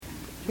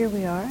here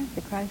we are,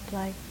 the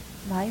Christ-like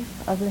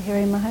life of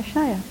Lahiri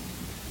Mahashaya.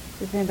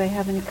 Does anybody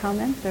have any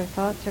comments or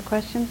thoughts or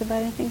questions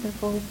about anything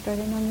before we start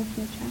in on this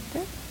new chapter?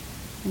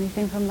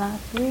 Anything from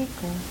last week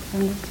or from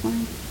this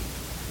one?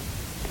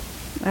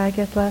 I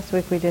guess last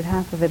week we did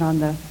half of it on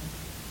the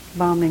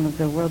bombing of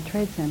the World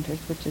Trade Centers,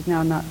 which is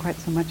now not quite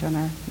so much on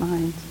our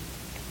minds.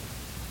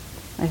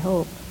 I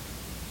hope.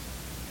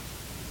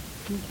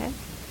 Okay.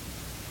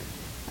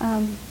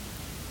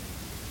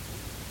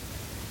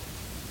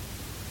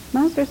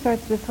 Master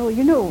starts this whole,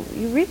 you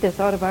read this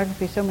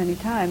autobiography so many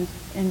times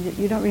and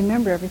you don't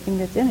remember everything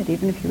that's in it,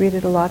 even if you read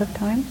it a lot of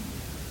times.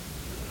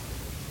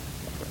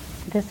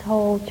 This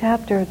whole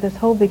chapter, this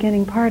whole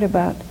beginning part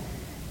about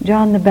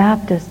John the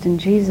Baptist and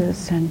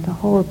Jesus and the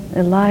whole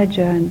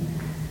Elijah and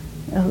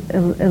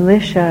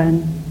Elisha,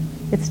 and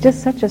it's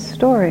just such a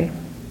story.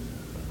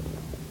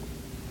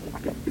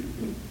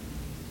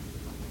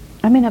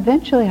 I mean,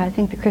 eventually I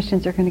think the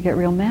Christians are going to get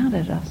real mad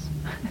at us.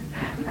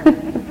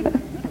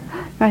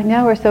 Right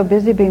now we're so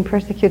busy being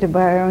persecuted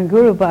by our own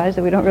Guru Bhais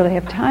that we don't really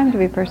have time to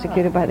be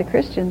persecuted by the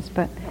Christians,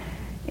 but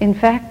in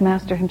fact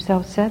Master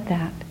himself said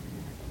that.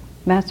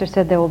 Master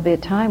said there will be a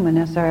time when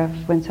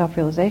SRF, when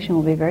self-realization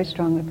will be very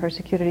strongly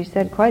persecuted. He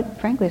said, quite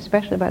frankly,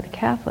 especially by the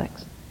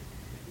Catholics.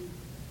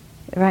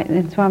 Right,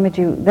 and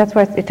Swamiji, that's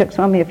why it took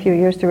Swami a few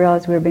years to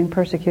realize we were being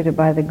persecuted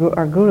by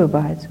our Guru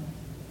Bhais.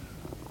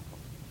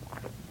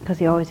 Because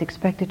he always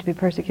expected to be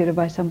persecuted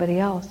by somebody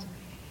else.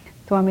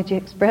 Swamiji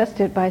expressed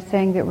it by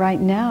saying that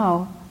right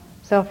now,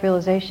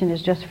 self-realization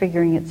is just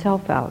figuring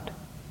itself out.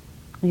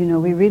 We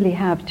really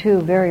have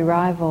two very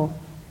rival,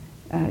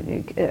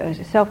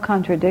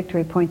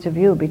 self-contradictory points of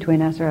view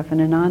between SRF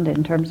and Ananda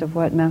in terms of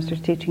what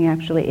Master's teaching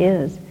actually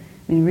is.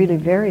 I mean, really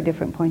very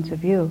different points of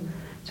view.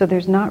 So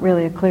there's not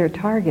really a clear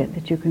target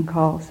that you can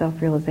call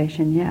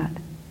self-realization yet.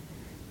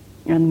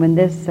 And when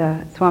this,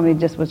 Swami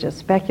was just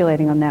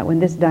speculating on that, when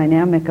this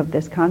dynamic of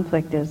this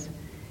conflict is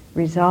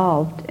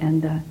resolved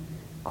and the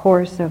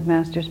course of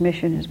Master's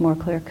mission is more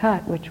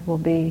clear-cut, which will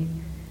be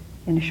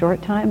in a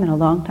short time, in a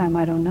long time,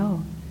 I don't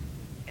know.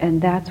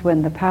 And that's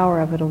when the power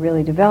of it will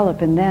really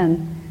develop, and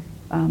then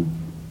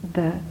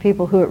the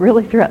people who it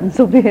really threatens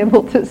will be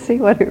able to see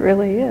what it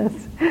really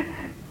is.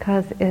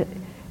 Because it,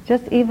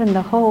 just even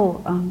the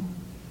whole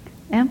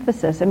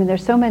emphasis, I mean,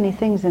 there's so many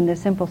things in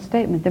this simple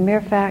statement. The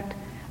mere fact,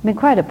 I mean,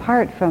 quite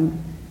apart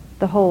from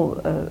the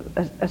whole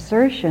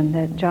assertion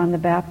that John the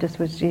Baptist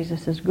was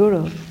Jesus'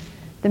 guru,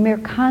 the mere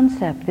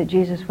concept that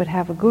Jesus would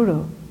have a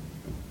guru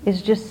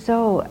is just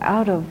so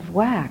out of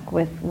whack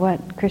with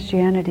what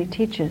Christianity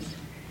teaches.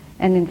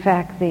 And in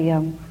fact,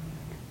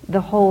 the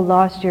whole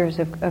lost years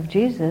of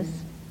Jesus,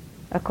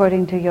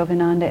 according to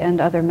Yogananda and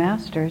other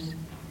masters,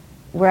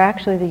 were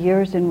actually the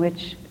years in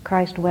which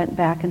Christ went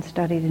back and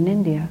studied in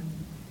India.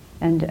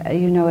 And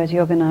as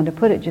Yogananda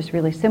put it just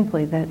really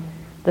simply, that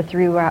the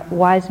three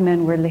wise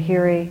men were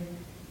Lahiri,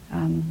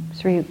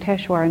 Sri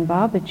Yukteswar, and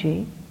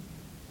Babaji,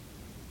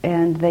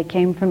 and they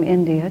came from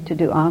India to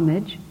do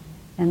homage.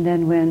 And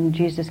then when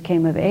Jesus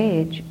came of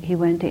age, he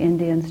went to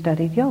India and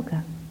studied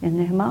yoga in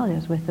the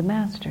Himalayas with the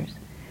masters.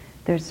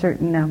 There's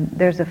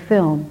a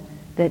film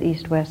that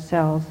East West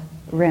sells,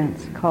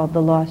 rents, called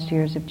The Lost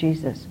Years of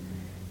Jesus,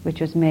 which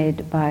was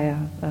made by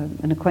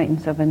an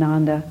acquaintance of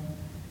Ananda,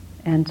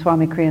 and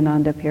Swami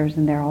Kriyananda appears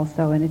in there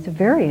also, and it's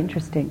very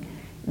interesting.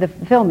 The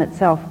film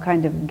itself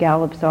kind of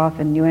gallops off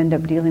and you end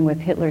up dealing with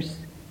Hitler's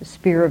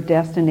spear of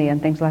destiny and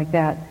things like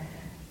that.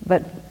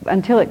 But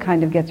until it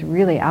kind of gets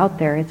really out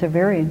there, it's a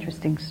very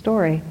interesting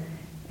story,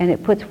 and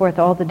it puts forth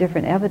all the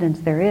different evidence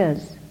there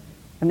is.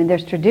 I mean,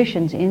 there's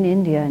traditions in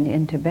India and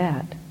in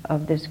Tibet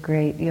of this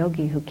great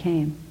yogi who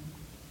came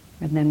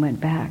and then went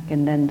back,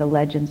 and then the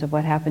legends of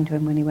what happened to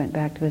him when he went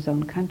back to his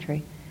own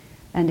country.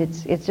 And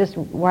it's just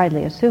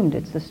widely assumed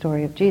it's the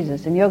story of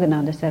Jesus. And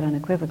Yogananda said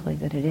unequivocally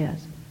that it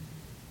is,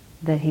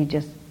 that he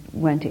just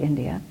went to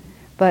India.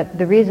 But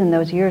the reason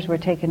those years were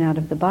taken out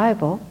of the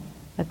Bible,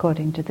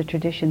 according to the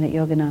tradition that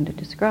Yogananda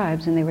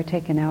describes, and they were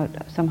taken out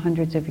some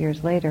hundreds of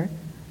years later,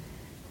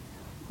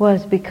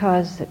 was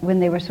because when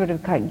they were sort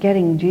of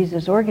getting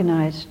Jesus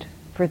organized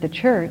for the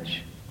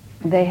church,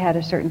 they had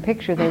a certain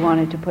picture they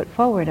wanted to put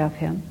forward of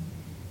him.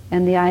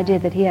 And the idea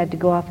that he had to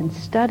go off and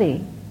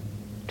study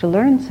to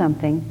learn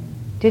something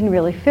didn't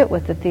really fit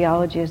with the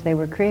theology as they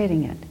were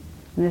creating it.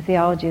 And the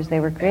theology as they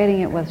were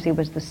creating it was he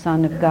was the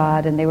Son of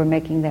God, and they were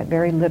making that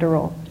very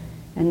literal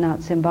and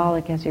not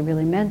symbolic as he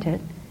really meant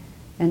it.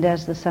 And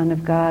as the Son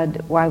of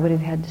God, why would he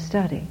have had to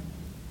study?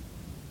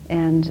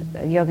 And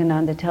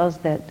Yogananda tells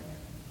that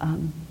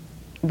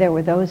there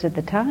were those at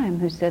the time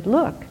who said,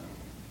 look,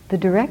 the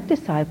direct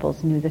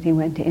disciples knew that he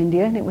went to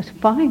India and it was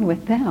fine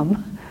with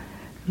them.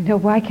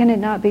 Why can it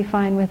not be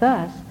fine with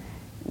us?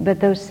 But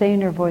those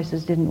saner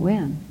voices didn't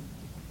win.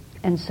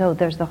 And so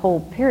there's the whole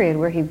period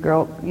where he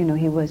grew up,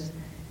 he was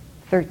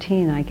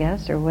 13, I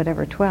guess, or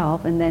whatever,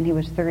 12, and then he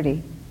was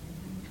 30.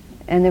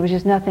 And there was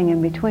just nothing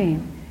in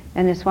between.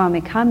 And as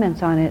Swami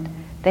comments on it,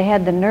 they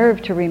had the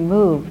nerve to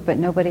remove, but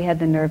nobody had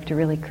the nerve to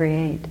really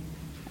create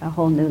a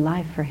whole new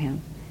life for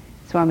him.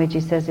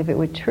 Swamiji says if it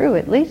were true,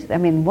 at least, I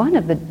mean, one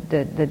of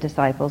the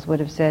disciples would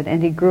have said,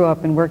 and he grew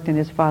up and worked in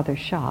his father's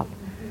shop.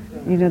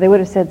 You know, they would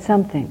have said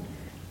something.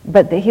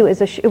 But it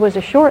was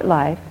a short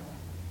life,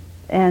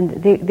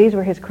 and these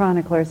were his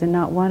chroniclers, and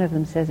not one of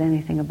them says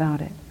anything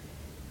about it,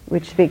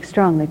 which speaks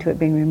strongly to it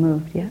being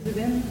removed. Yes? Is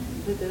it in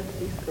the Dead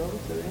Sea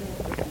Scrolls or any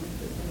other things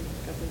that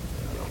have been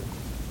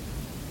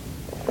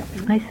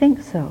discovered? I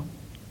think so.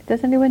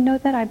 Does anyone know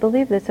that? I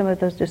believe that some of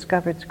those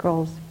discovered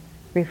scrolls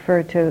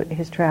refer to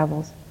his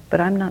travels,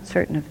 but I'm not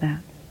certain of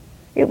that.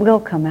 It will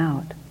come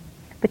out.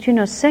 But you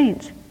know,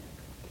 saints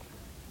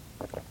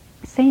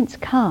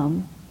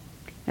come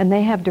and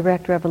they have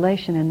direct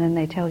revelation, and then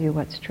they tell you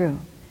what's true.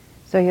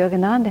 So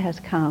Yogananda has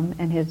come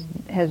and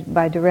has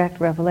by direct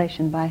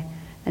revelation, by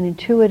an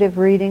intuitive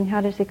reading,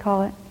 how does he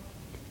call it?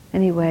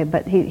 Anyway,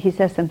 but he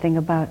says something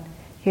about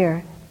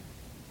here,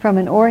 from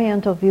an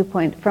Oriental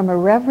viewpoint, from a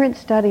reverent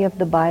study of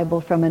the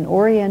Bible, from an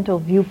Oriental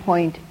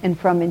viewpoint, and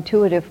from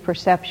intuitive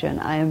perception,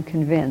 I am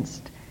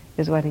convinced,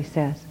 is what he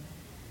says.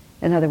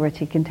 In other words,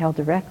 he can tell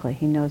directly.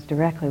 He knows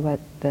directly what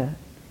the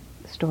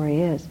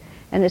story is.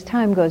 And as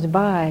time goes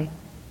by,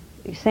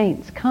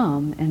 saints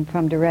come, and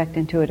from direct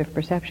intuitive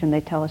perception,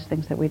 they tell us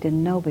things that we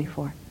didn't know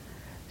before.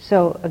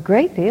 So a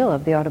great deal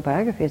of the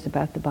autobiography is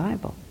about the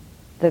Bible,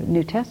 the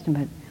New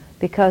Testament,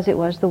 because it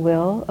was the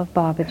will of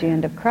Babaji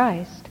and of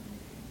Christ.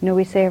 You know,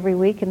 we say every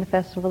week in the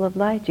Festival of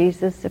Light,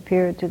 Jesus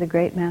appeared to the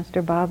great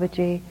master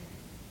Babaji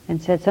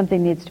and said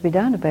something needs to be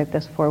done about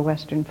this poor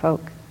Western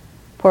folk,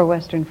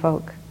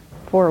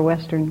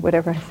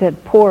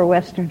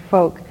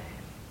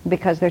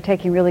 because they're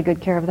taking really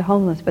good care of the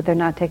homeless, but they're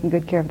not taking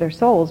good care of their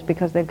souls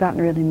because they've gotten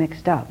really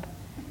mixed up,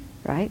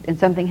 right? And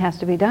something has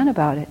to be done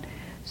about it.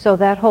 So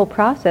that whole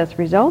process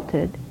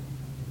resulted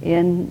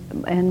in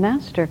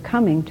Master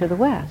coming to the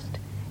West.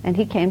 And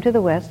he came to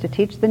the West to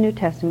teach the New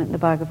Testament and the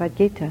Bhagavad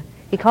Gita.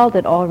 He called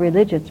it all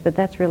religions, but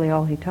that's really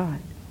all he taught,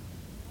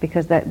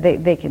 because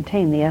they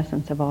contain the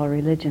essence of all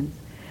religions.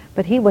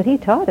 But what he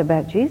taught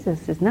about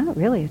Jesus is not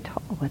really at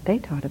all what they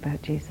taught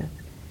about Jesus,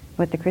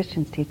 what the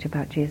Christians teach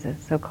about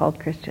Jesus, so-called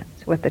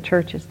Christians, what the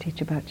churches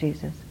teach about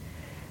Jesus.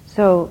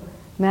 So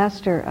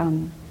Master,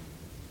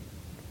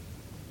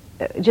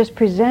 just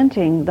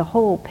presenting the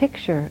whole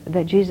picture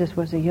that Jesus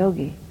was a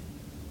yogi,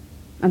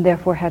 and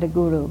therefore had a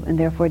guru, and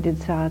therefore did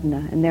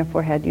sadhana, and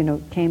therefore had,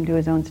 came to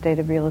his own state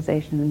of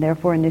realization, and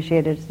therefore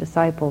initiated his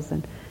disciples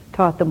and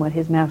taught them what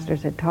his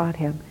masters had taught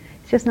him.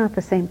 It's just not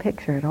the same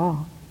picture at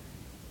all.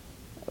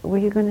 Were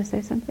you going to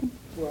say something?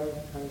 Well,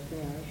 I was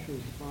going to ask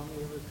you, Swami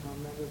ever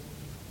commented,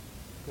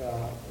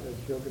 as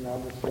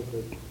Yogananda said,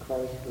 that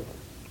Christ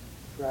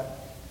was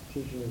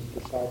teaching his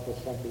disciples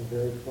something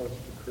very close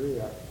to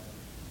Kriya.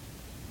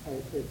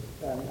 It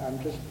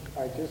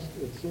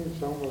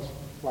seems almost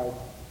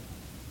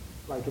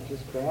like it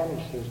just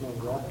vanished. There's no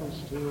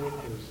reference to it.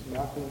 There's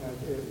nothing.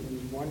 You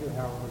wonder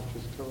how it was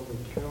just totally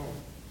killed.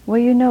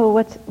 Well,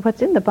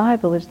 what's in the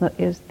Bible is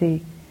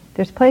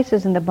there's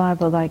places in the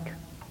Bible like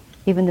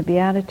even the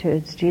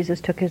Beatitudes. Jesus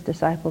took his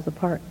disciples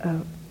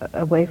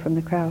away from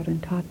the crowd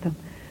and taught them.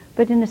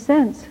 But in a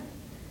sense,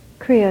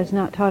 Kriya is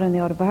not taught in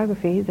the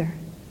autobiography either.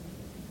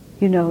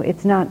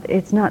 It's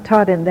not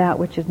taught in that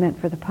which is meant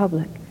for the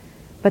public.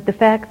 But the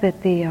fact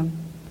that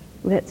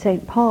that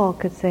St. Paul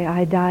could say,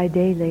 "I die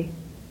daily,"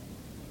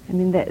 I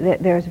mean,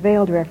 there's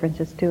veiled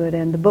references to it,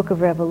 and the Book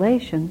of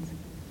Revelations,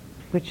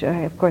 which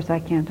of course I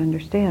can't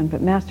understand,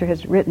 but Master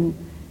has written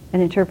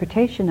an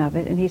interpretation of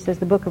it, and he says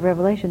the Book of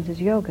Revelations is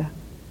yoga,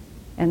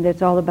 and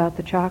it's all about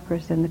the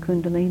chakras and the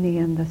kundalini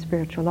and the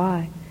spiritual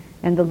eye,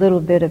 and the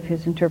little bit of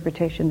his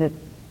interpretation that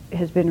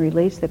has been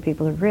released that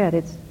people have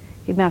read,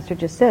 Master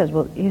just says,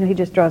 he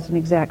just draws an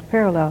exact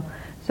parallel.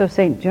 So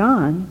St.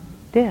 John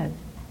did.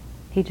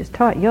 He just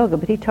taught yoga,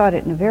 but he taught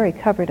it in a very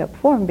covered up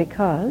form,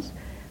 because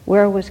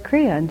where was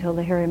Kriya until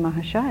the Hari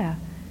Mahashaya?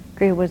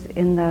 Kriya was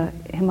in the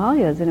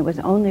Himalayas, and it was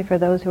only for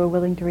those who were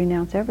willing to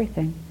renounce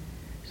everything.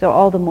 So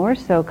all the more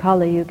so,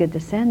 Kali Yuga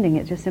descending,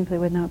 it just simply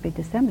would not be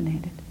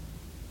disseminated.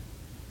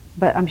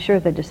 But I'm sure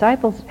the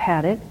disciples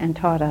had it and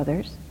taught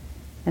others,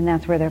 and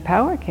that's where their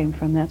power came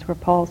from. That's where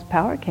Paul's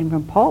power came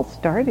from. Paul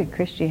started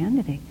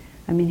Christianity.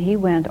 I mean, he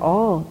went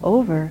all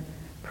over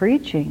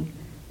preaching,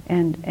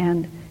 and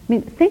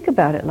think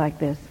about it like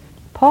this.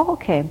 Paul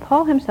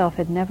himself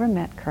had never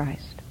met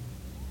Christ.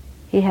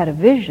 He had a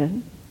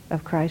vision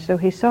of Christ, so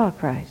he saw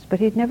Christ, but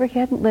he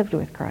hadn't lived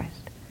with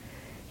Christ.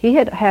 He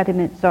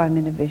saw him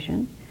in a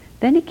vision.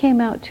 Then he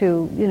came out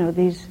to,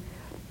 these,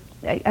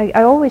 I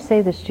always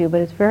say this to you,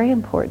 but it's very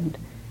important.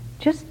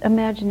 Just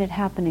imagine it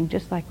happening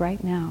just like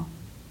right now.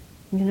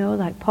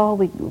 Like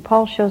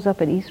Paul shows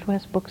up at East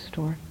West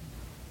Bookstore,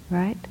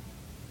 right?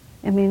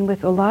 I mean,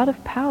 with a lot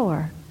of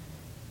power,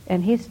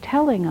 and he's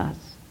telling us,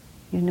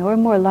 or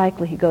more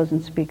likely he goes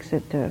and speaks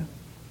at the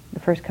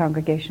First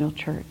Congregational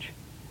Church,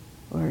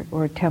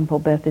 or Temple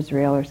Beth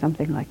Israel, or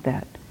something like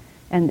that.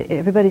 And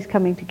everybody's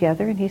coming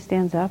together, and he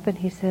stands up and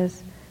he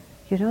says,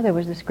 there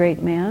was this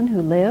great man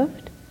who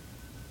lived,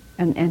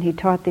 And he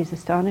taught these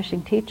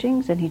astonishing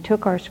teachings, and he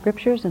took our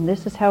scriptures, and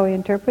this is how he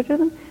interpreted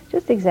them,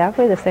 just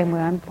exactly the same way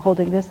I'm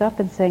holding this up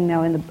and saying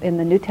now in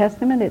the New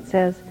Testament it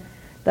says,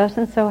 thus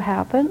and so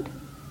happened,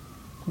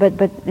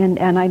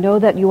 and I know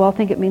that you all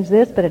think it means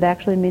this, but it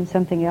actually means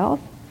something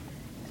else.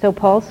 So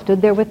Paul stood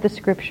there with the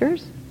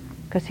scriptures,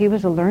 because he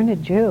was a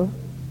learned Jew,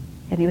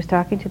 and he was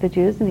talking to the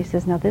Jews, and he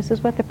says, now this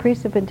is what the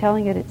priests have been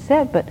telling it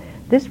said, but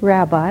this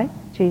rabbi,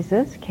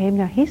 Jesus, came,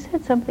 now he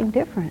said something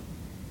different.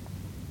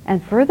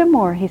 And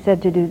furthermore, he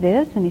said to do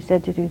this, and he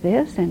said to do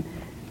this, and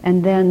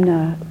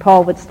then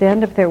Paul would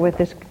stand up there with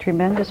this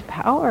tremendous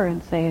power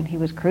and say, and he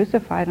was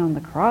crucified on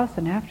the cross,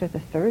 and after the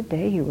third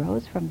day he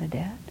rose from the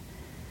dead.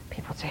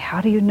 People would say,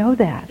 how do you know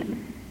that?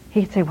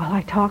 He'd say, well,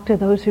 I talked to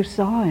those who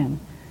saw him,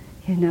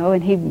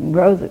 and he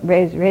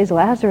raised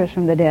Lazarus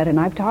from the dead, and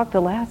I've talked to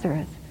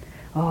Lazarus.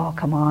 Oh,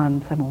 come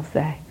on, some will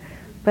say.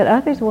 But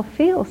others will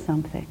feel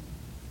something.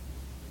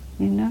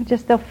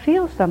 Just they'll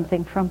feel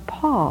something from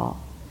Paul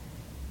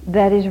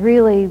that is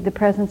really the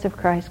presence of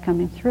Christ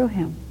coming through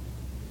him.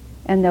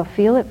 And they'll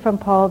feel it from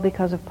Paul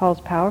because of Paul's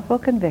powerful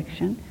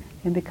conviction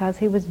and because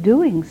he was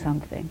doing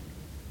something.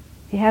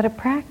 He had a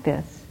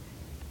practice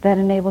that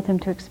enabled him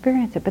to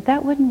experience it. But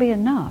that wouldn't be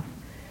enough.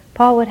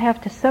 Paul would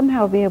have to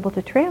somehow be able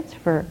to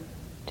transfer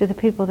to the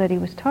people that he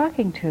was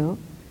talking to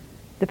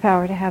the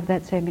power to have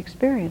that same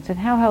experience. And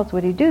how else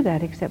would he do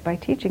that except by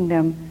teaching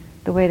them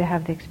the way to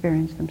have the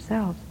experience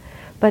themselves?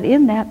 But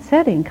in that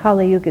setting,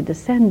 Kali Yuga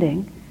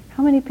descending,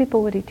 how many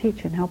people would he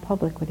teach and how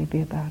public would he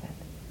be about it?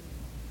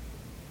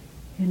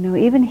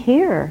 Even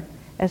here,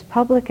 as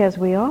public as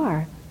we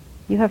are,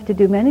 you have to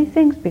do many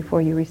things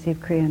before you receive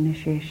Kriya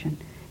initiation.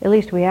 At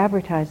least we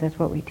advertise that's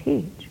what we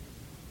teach.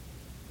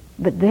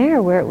 But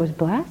there, where it was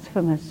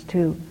blasphemous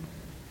to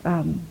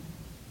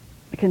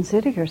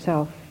consider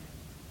yourself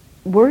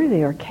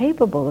worthy or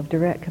capable of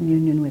direct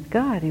communion with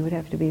God, you would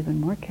have to be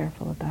even more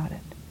careful about it.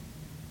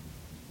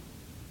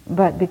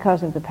 But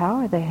because of the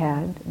power they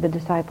had, the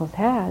disciples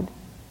had,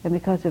 and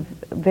because of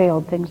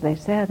veiled things they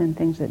said and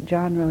things that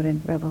John wrote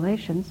in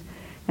Revelations,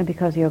 and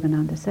because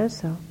Yogananda says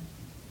so,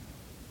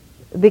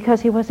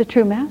 because he was a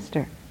true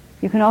master.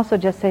 You can also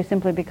just say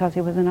simply because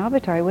he was an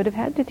avatar, he would have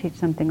had to teach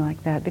something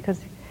like that,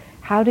 because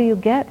how do you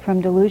get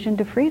from delusion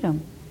to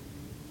freedom?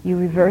 You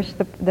reverse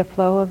the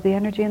flow of the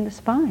energy in the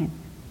spine.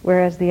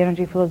 Whereas the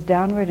energy flows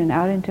downward and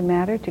out into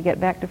matter, to get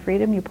back to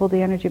freedom, you pull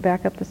the energy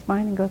back up the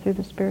spine and go through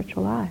the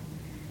spiritual eye.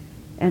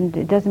 And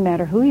it doesn't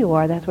matter who you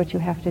are, that's what you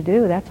have to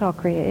do. That's all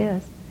Kriya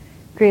is.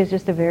 Kriya is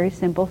just a very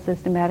simple,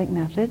 systematic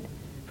method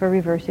for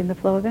reversing the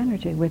flow of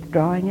energy,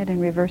 withdrawing it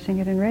and reversing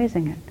it and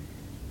raising it.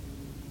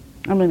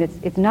 I mean,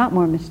 it's not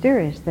more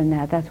mysterious than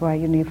that. That's why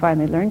you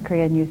finally learn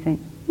Kriya and you think,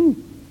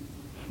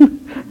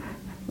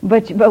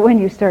 But when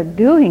you start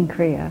doing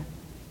Kriya,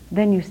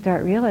 then you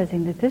start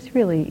realizing that this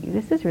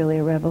is really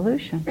a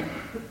revolution,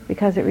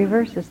 because it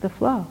reverses the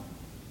flow.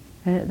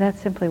 And that's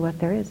simply what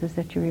there is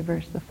that you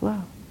reverse the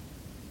flow.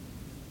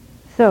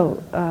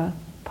 So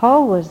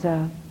Paul was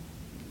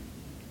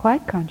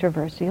quite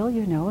controversial,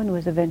 and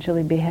was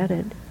eventually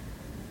beheaded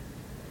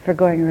for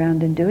going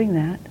around and doing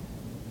that,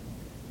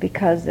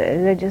 because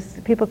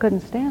people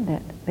couldn't stand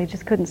it. They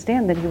just couldn't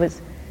stand that he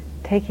was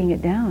taking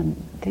it down,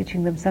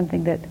 teaching them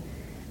something that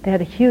they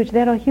had a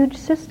huge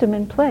system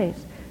in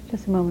place.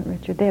 Just a moment,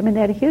 Richard. They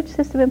had a huge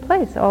system in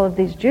place. All of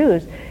these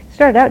Jews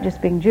started out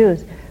just being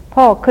Jews.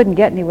 Paul couldn't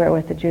get anywhere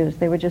with the Jews;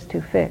 they were just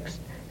too fixed.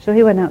 So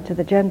he went out to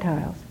the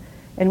Gentiles,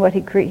 and what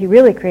he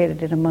really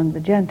created it among the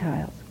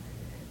Gentiles,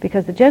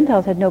 because the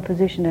Gentiles had no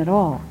position at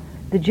all.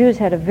 The Jews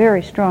had a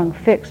very strong,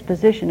 fixed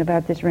position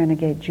about this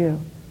renegade Jew,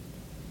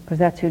 because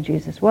that's who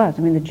Jesus was.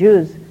 The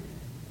Jews,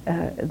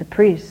 the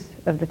priests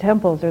of the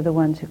temples, are the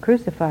ones who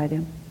crucified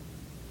him,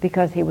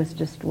 because he was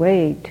just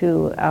way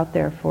too out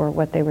there for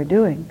what they were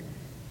doing.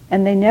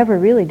 And they never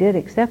really did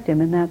accept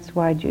him, and that's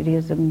why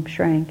Judaism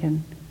shrank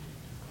and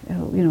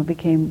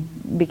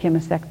became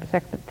a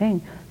separate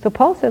thing. So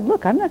Paul said,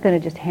 look, I'm not going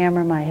to just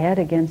hammer my head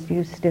against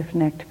you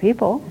stiff-necked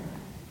people.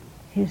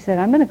 He said,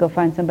 I'm going to go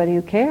find somebody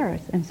who cares.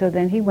 And so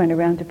then he went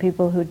around to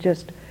people who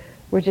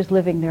were just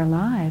living their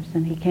lives,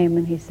 and he came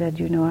and he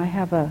said, I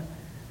have a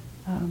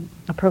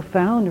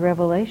profound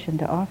revelation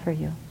to offer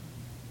you.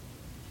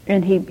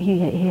 And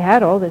he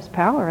had all this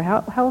power.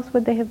 How else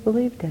would they have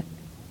believed it?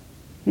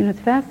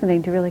 It's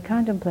fascinating to really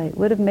contemplate.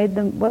 What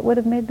would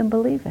have made them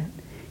believe it?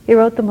 He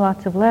wrote them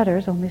lots of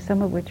letters, only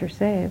some of which are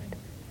saved.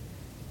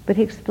 But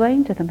he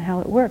explained to them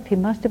how it worked. He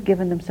must have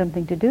given them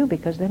something to do,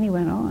 because then he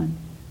went on.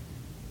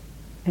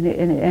 And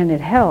it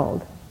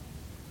held.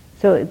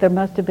 So there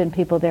must have been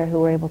people there who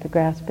were able to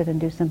grasp it and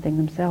do something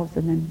themselves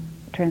and then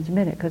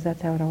transmit it, because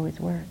that's how it always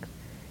works.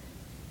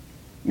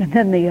 And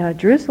then the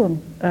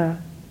Jerusalem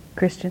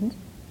Christians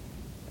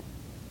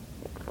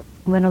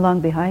went along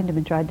behind him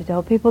and tried to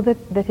tell people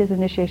that his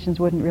initiations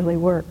wouldn't really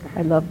work.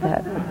 I love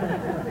that.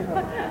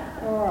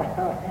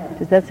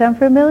 Does that sound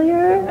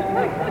familiar?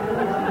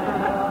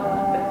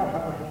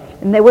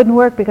 And they wouldn't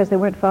work because they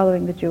weren't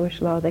following the Jewish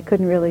law. They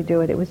couldn't really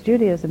do it. It was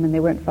Judaism, and they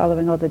weren't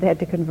following all that. They had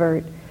to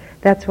convert.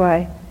 That's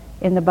why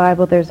In the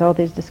Bible, there's all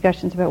these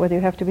discussions about whether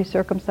you have to be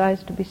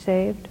circumcised to be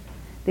saved.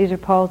 These are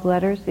Paul's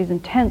letters, these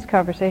intense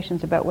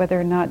conversations about whether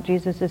or not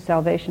Jesus'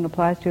 salvation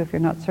applies to you if you're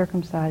not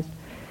circumcised.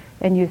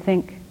 And you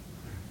think,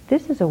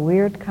 this is a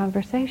weird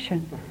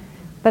conversation.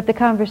 But the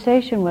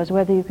conversation was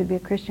whether you could be a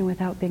Christian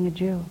without being a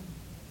Jew.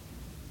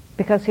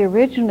 Because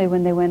originally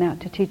when they went out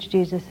to teach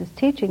Jesus'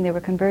 teaching, they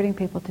were converting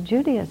people to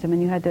Judaism,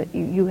 and you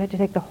had to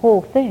take the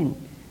whole thing.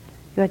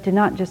 You had to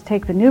not just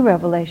take the new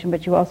revelation,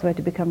 but you also had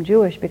to become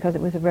Jewish because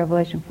it was a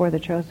revelation for the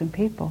chosen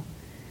people.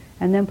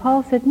 And then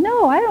Paul said,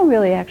 no, I don't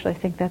really actually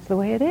think that's the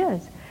way it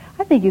is.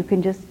 I think you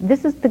can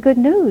this is the good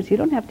news. You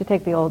don't have to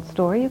take the old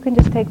story. You can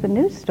just take the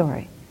new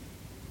story.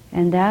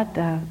 And that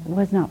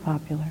was not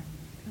popular.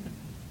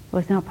 It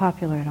was not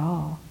popular at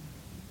all.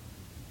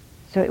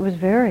 So it was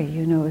very,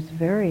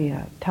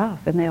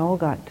 tough. And they all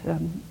got,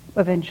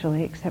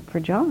 eventually, except for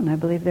John, I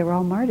believe they were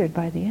all martyred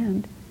by the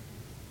end.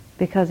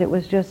 Because it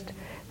was just,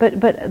 but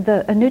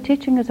a new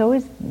teaching is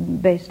always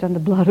based on the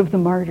blood of the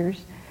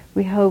martyrs.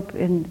 We hope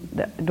in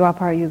the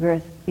Dwapara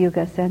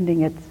Yuga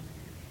ascending it's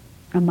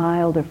a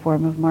milder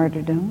form of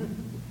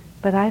martyrdom.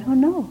 But I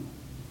don't know.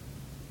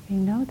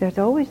 There's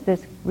always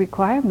this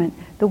requirement.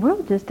 The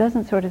world just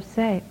doesn't sort of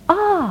say,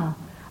 a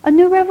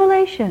new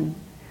revelation.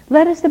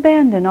 Let us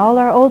abandon all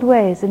our old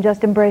ways and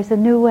just embrace a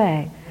new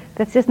way.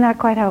 That's just not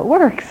quite how it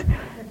works.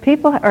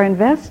 People are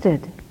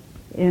invested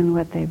in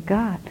what they've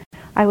got.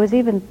 I was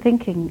even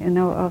thinking, and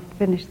I'll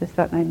finish this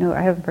thought, and I know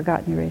I haven't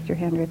forgotten you raised your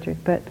hand, Richard,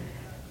 but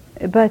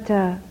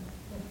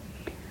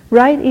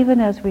right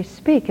even as we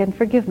speak, and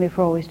forgive me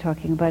for always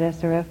talking about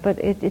SRF, but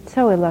it's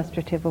so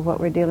illustrative of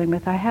what we're dealing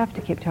with, I have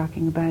to keep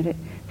talking about it.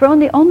 For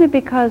only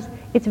because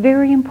it's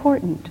very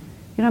important.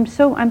 I'm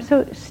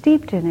so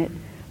steeped in it,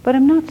 but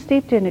I'm not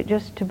steeped in it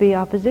just to be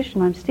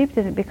oppositional. I'm steeped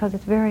in it because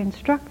it's very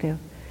instructive.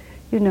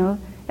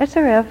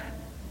 SRF,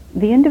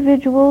 the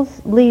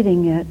individuals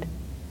leading it,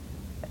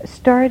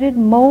 started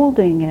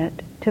molding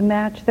it to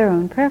match their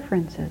own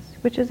preferences,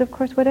 which is, of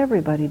course, what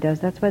everybody does.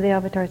 That's why the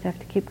avatars have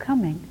to keep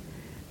coming.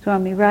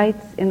 Swami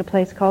writes in a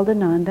place called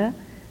Ananda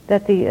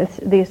that the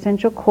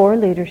essential core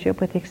leadership,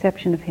 with the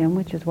exception of him,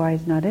 which is why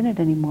he's not in it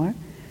anymore,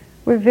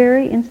 were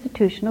very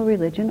institutional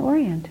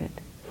religion-oriented.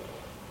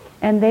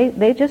 And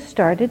they just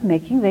started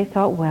they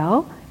thought,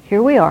 well,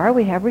 here we are,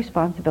 we have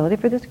responsibility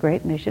for this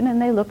great mission, and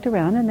they looked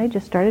around and they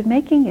just started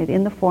making it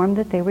in the form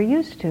that they were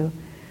used to,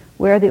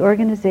 where the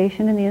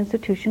organization and the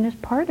institution is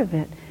part of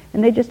it.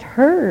 And they just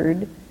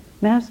heard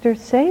masters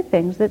say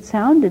things that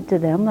sounded to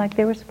them like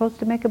they were supposed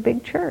to make a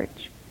big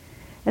church.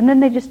 And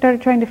then they just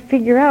started trying to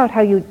figure out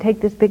how you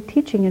take this big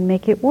teaching and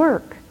make it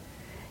work.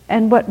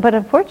 But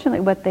unfortunately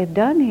what they've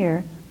done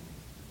here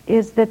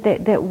is that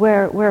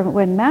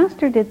when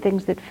Master did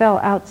things that fell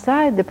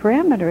outside the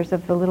parameters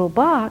of the little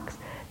box,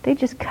 they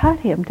just cut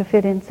him to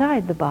fit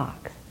inside the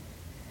box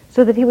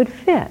so that he would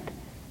fit.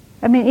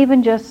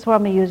 Even just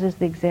Swami uses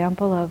the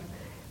example of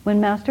when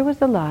Master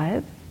was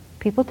alive,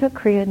 people took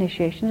Kriya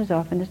initiation as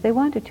often as they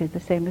wanted to, the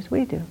same as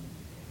we do.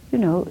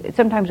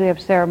 Sometimes we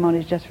have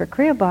ceremonies just for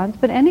Kriya bonds,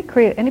 but any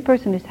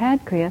person who's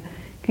had Kriya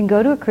can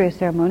go to a Kriya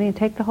ceremony and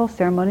take the whole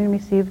ceremony and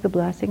receive the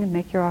blessing and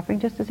make your offering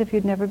just as if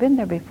you'd never been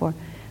there before.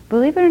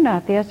 Believe it or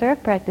not, the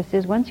SRF practice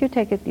is once you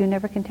take it, you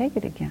never can take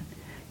it again.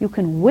 You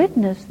can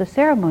witness the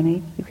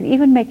ceremony, you can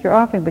even make your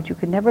offering, but you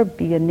can never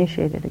be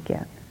initiated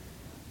again.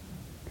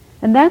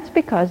 And that's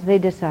because they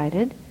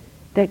decided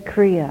that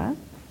Kriya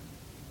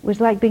was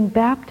like being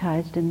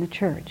baptized in the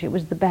church. It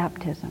was the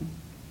baptism.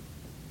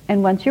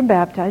 And once you're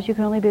baptized, you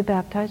can only be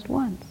baptized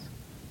once.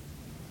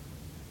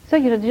 So,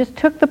 they just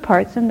took the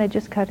parts and they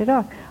just cut it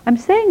off. I'm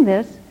saying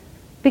this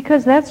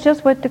because that's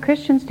just what the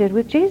Christians did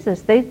with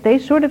Jesus. They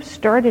sort of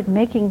started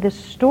making this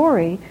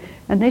story,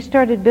 and they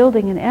started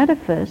building an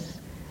edifice,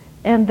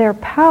 and their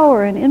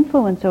power and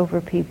influence over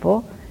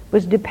people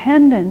was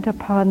dependent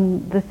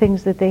upon the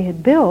things that they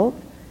had built,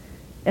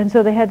 and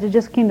so they had to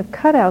just kind of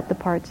cut out the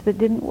parts that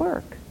didn't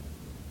work.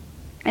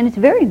 And it's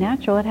very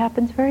natural. It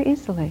happens very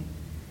easily.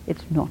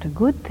 It's not a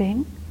good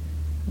thing,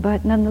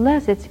 but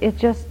nonetheless,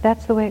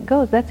 that's the way it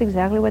goes. That's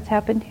exactly what's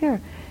happened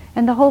here.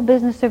 And the whole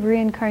business of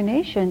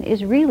reincarnation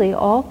is really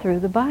all through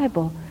the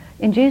Bible.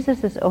 In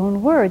Jesus'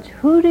 own words,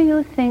 who do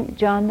you think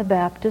John the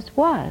Baptist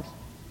was?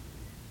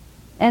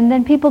 And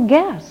then people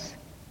guess.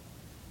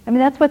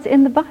 That's what's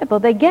in the Bible.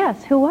 They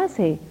guess, who was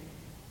he?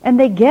 And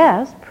they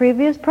guess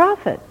previous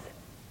prophets.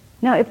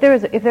 Now, if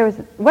there was,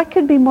 what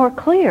could be more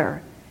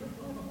clear?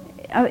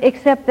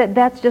 Except that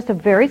that's just a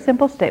very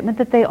simple statement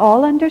that they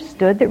all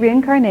understood that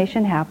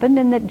reincarnation happened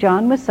and that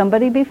John was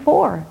somebody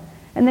before.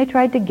 And they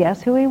tried to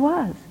guess who he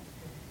was.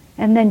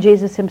 And then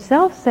Jesus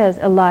himself says,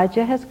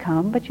 Elijah has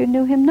come, but you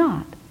knew him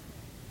not.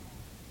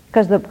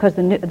 Because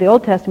the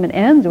Old Testament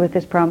ends with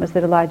this promise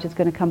that Elijah is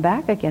going to come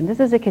back again. This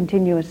is a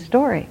continuous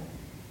story.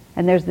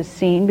 And there's the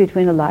scene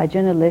between Elijah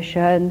and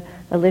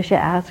Elisha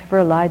asks for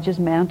Elijah's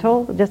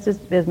mantle, just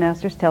as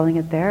Master's telling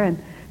it there,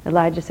 and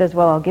Elijah says,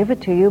 well, I'll give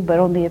it to you, but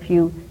only if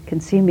you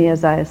can see me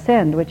as I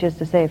ascend, which is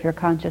to say if your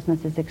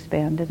consciousness is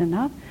expanded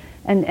enough.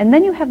 And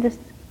then you have this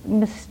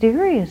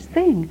mysterious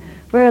thing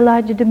where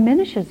Elijah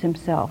diminishes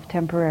himself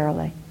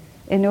temporarily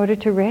in order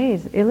to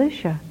raise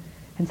Elisha.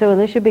 And so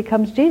Elisha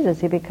becomes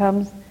Jesus. He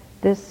becomes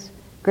this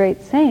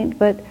great saint,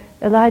 but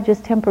Elijah's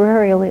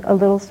temporarily a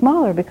little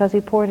smaller because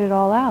he poured it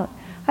all out.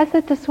 I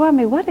said to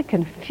Swami, what a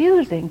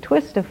confusing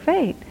twist of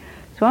fate.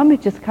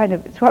 Swami's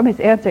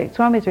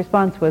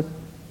response was,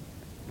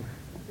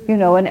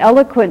 an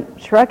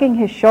eloquent shrugging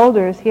his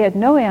shoulders. He had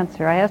no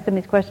answer. I asked him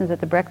these questions at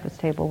the breakfast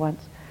table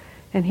once.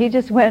 And he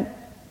just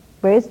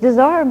raised his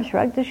arm,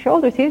 shrugged his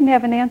shoulders. He didn't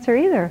have an answer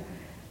either.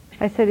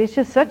 I said, it's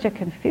just such a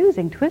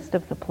confusing twist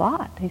of the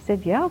plot. He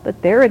said, yeah,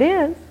 but there it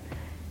is.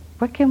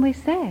 What can we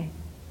say?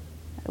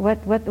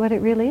 What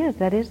it really is.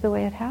 That is the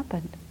way it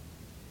happened.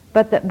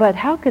 But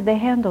how could they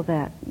handle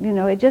that?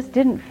 It just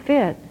didn't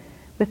fit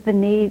with the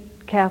neat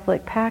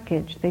Catholic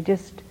package.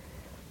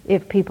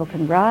 If people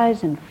can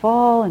rise and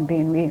fall and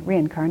be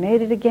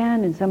reincarnated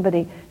again, and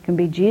somebody can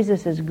be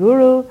Jesus as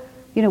guru,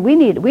 we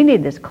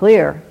need this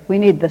clear. We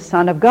need the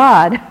Son of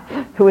God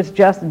who was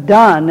just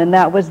done, and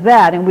that was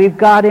that, and we've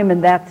got him,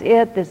 and that's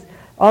it.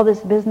 All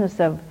this business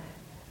of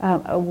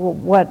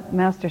what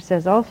Master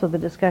says also, the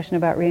discussion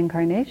about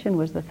reincarnation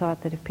was the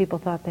thought that if people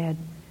thought they had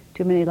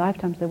too many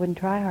lifetimes, they wouldn't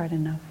try hard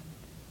enough.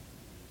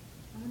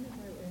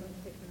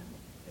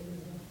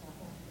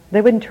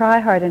 They wouldn't try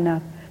hard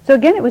enough. So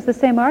again, it was the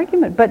same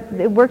argument, but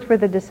it worked for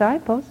the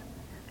disciples.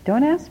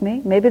 Don't ask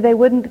me. Maybe they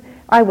wouldn't,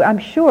 I'm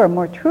sure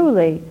more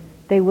truly,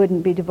 they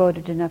wouldn't be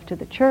devoted enough to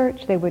the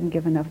church. They wouldn't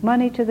give enough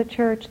money to the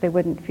church. They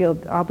wouldn't feel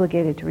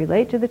obligated to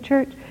relate to the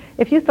church.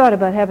 If you thought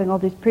about having all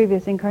these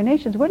previous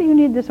incarnations, what do you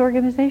need this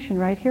organization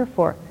right here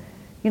for?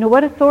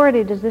 What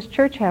authority does this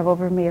church have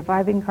over me if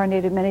I've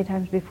incarnated many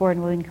times before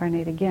and will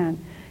incarnate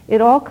again?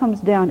 It all comes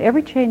down,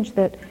 every change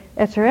that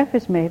SRF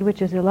has made,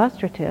 which is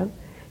illustrative,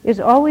 is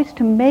always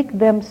to make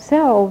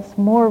themselves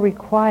more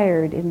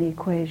required in the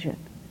equation.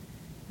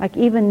 Like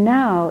even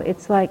now,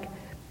 it's like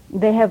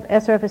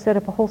SRF has set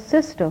up a whole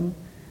system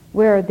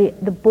where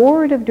the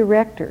board of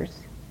directors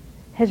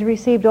has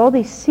received all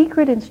these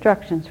secret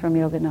instructions from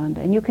Yogananda,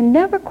 and you can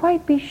never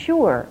quite be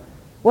sure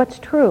what's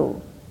true,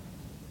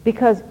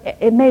 because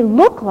it may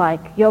look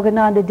like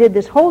Yogananda did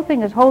this whole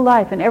thing his whole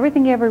life, and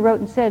everything he ever wrote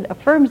and said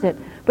affirms it,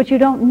 but you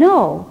don't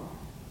know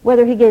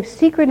whether he gave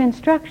secret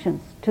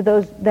instructions to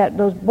those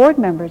board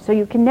members, so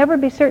you can never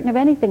be certain of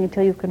anything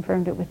until you've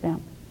confirmed it with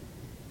them.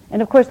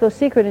 And of course those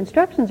secret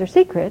instructions are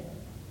secret,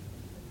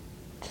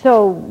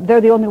 so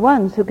they're the only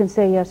ones who can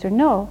say yes or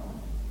no.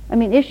 I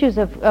mean, issues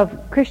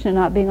of Krishna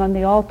not being on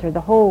the altar,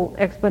 the whole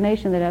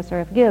explanation that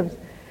SRF gives,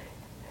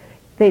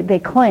 they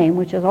claim,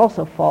 which is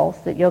also false,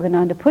 that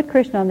Yogananda put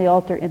Krishna on the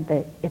altar at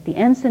the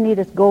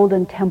Encinitas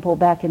Golden Temple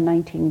back in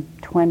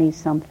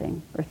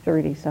 1920-something or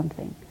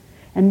 30-something.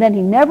 And then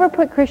he never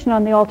put Krishna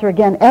on the altar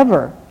again,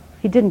 ever.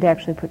 He didn't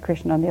actually put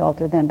Krishna on the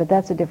altar then, but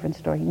that's a different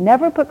story. He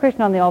never put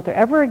Krishna on the altar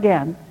ever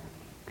again.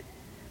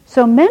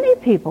 So many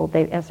people,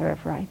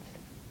 SRF writes,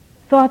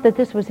 thought that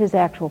this was his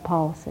actual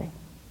policy.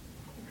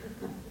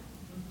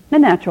 A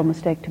natural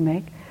mistake to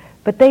make.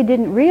 But they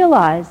didn't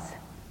realize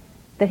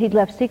that he'd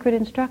left secret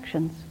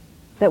instructions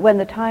that when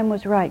the time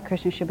was right,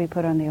 Krishna should be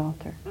put on the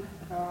altar.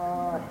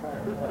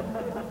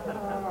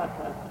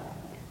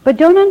 But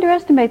don't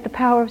underestimate the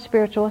power of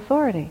spiritual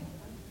authority,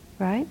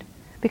 right?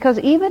 Because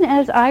even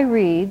as I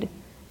read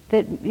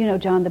that,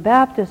 John the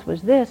Baptist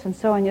was this and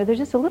so on, there's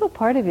just a little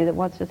part of you that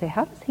wants to say,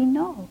 how does he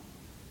know?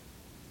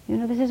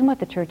 This isn't what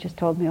the church has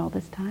told me all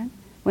this time.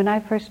 When I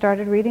first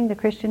started reading the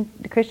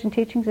Christian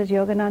teachings as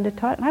Yogananda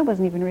taught, and I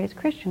wasn't even raised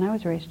Christian, I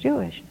was raised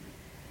Jewish.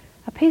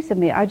 A piece of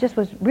me, I just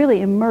was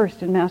really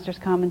immersed in Master's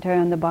commentary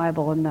on the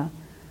Bible and the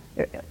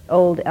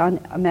old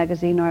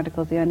magazine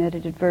articles, the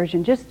unedited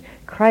version, just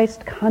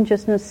Christ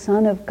consciousness,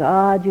 Son of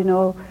God,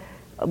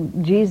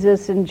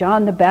 Jesus and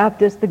John the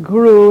Baptist, the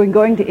Guru, and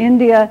going to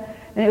India.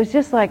 And it was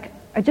just like,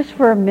 just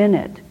for a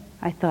minute,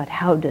 I thought,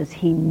 how does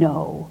he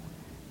know?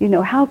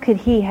 How could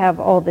he have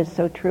all this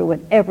so true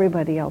when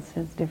everybody else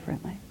says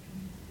differently?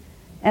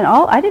 And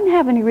I didn't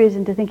have any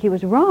reason to think he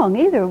was wrong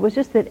either. It was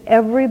just that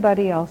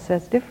everybody else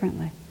says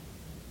differently.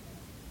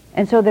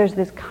 And so there's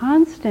this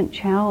constant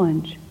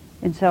challenge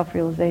in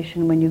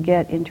self-realization when you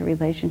get into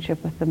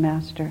relationship with the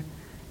Master.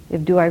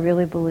 Do I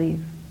really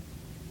believe?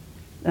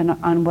 And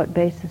on what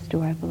basis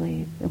do I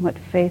believe? And what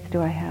faith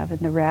do I have in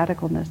the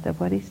radicalness of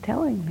what he's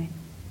telling me?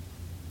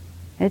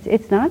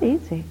 It's not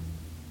easy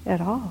at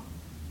all.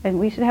 And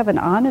we should have an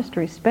honest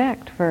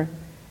respect for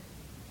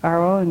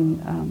our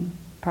own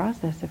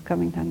process of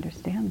coming to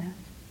understand this.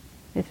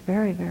 It's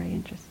very, very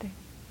interesting.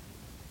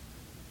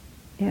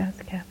 Yes,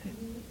 Catherine.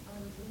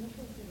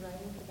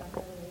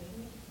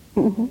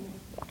 Mm-hmm.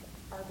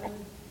 Are those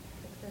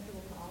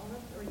accessible to all of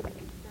us, or you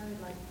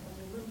sounded like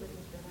only a little bit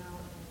has been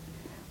out?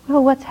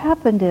 Well, what's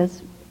happened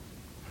is,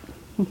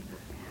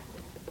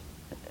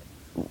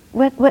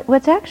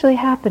 what's actually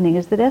happening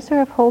is that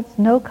SRF holds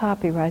no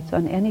copyrights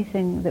on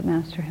anything that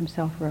Master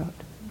himself wrote.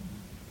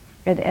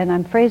 And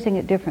I'm phrasing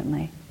it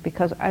differently,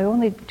 because I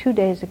only 2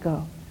 days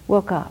ago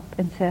woke up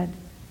and said,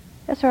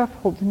 SRF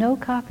holds no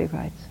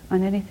copyrights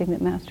on anything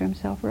that Master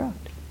himself wrote.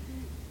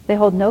 They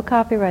hold no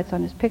copyrights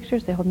on his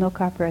pictures. They hold no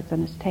copyrights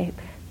on his tape.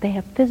 They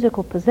have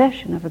physical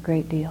possession of a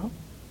great deal.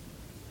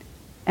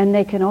 And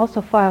they can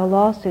also file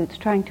lawsuits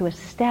trying to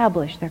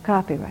establish their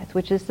copyrights,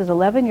 which this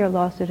 11-year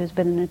lawsuit has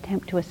been an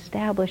attempt to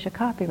establish a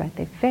copyright.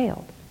 They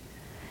failed.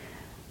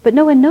 But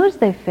no one knows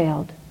they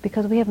failed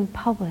because we haven't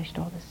published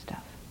all this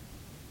stuff.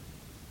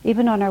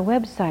 Even on our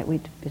website,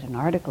 we did an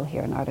article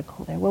here, an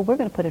article there. Well, we're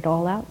going to put it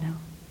all out now.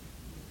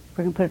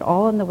 We're going to put it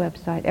all on the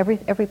website.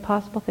 Every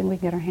possible thing we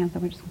can get our hands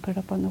on, we're just going to put it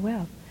up on the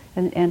web.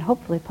 And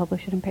hopefully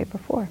publish it in paper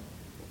form.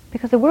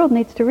 Because the world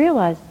needs to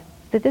realize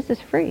that this is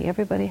free.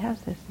 Everybody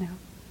has this now.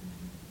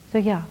 So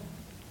yeah,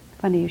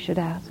 funny you should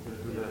ask.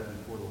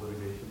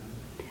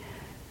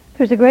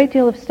 There's a great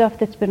deal of stuff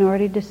that's been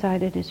already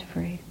decided is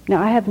free.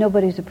 Now, I have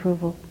nobody's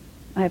approval.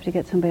 I have to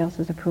get somebody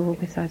else's approval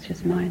besides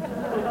just mine.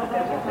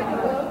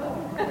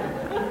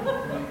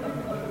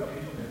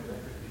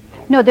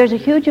 No, there's a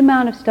huge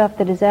amount of stuff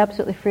that is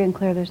absolutely free and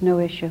clear. There's no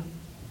issue.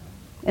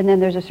 And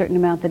then there's a certain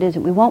amount that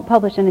isn't. We won't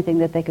publish anything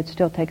that they could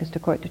still take us to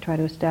court to try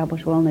to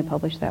establish. We'll only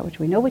publish that which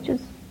we know, which is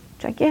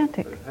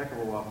gigantic. A heck of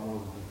a lot more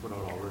has been put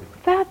out already.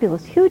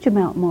 Fabulous, huge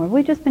amount more.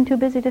 We've just been too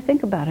busy to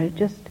think about it.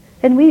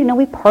 And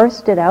we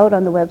parsed it out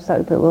on the website.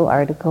 We put a little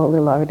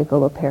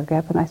article, a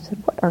paragraph, and I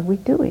said, what are we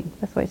doing?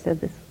 That's why I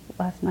said this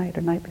last night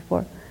or night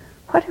before.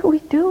 What are we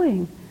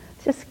doing?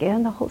 Let's just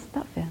scan the whole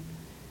stuff in.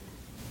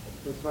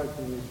 It's like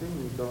the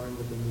museum. You go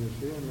into the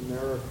museum, and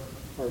there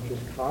are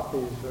just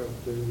copies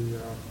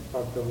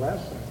of the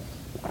lessons.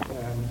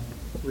 And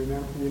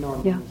remember, in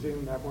the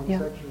museum, that one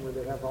section where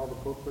they have all the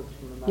booklets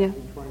from the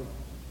 1920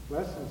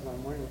 lessons.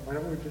 I'm wondering, why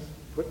don't we just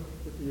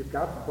you've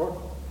got the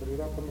book, put it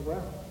up on the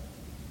web?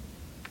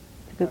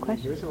 Good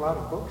question. There's a lot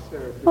of books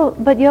there. Well,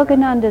 but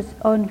Yogananda's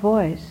own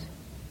voice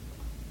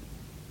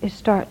is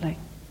startling.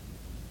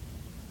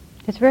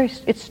 It's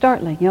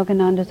startling.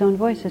 Yogananda's own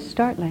voice is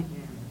startling.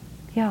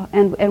 Yeah,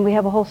 and we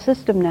have a whole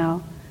system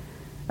now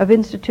of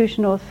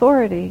institutional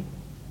authority,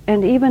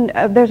 and even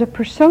there's a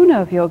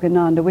persona of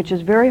Yogananda which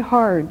is very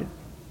hard.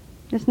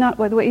 It's not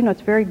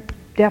it's very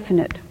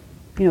definite.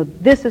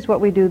 This is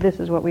what we do, this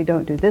is what we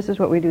don't do. This is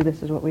what we do,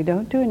 this is what we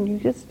don't do, and you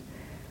just.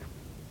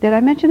 Did I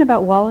mention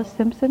about Wallace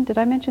Simpson? Did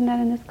I mention that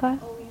in this class?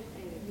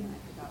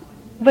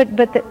 But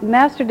the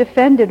Master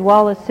defended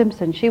Wallace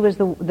Simpson. She was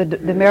the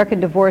American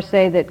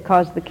divorcee that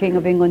caused the King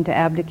of England to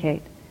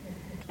abdicate.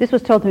 This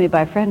was told to me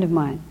by a friend of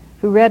mine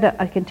who read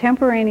a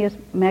contemporaneous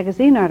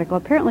magazine article.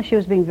 Apparently she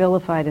was being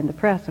vilified in the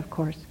press, of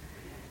course,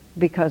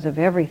 because of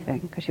everything,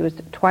 because she was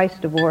twice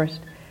divorced.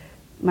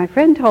 My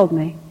friend told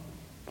me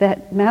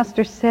that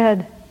Master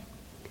said,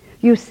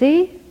 you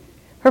see,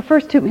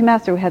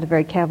 Master had a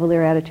very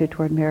cavalier attitude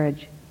toward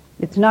marriage.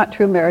 It's not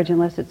true marriage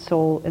unless it's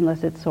soul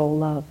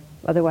love.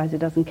 Otherwise it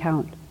doesn't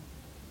count.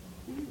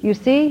 You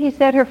see, he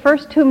said, her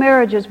first 2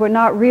 marriages were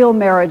not real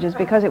marriages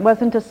because it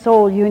wasn't a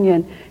soul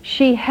union.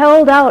 She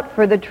held out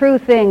for the true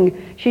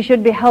thing. She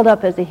should be held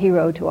up as a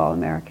hero to all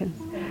Americans.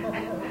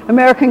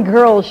 American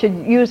girls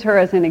should use her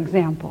as an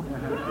example.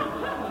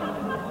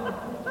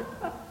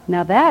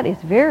 Now that is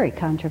very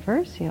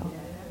controversial.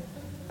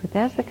 But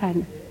that's the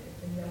kind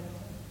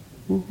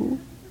of...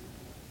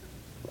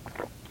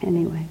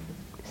 Anyway.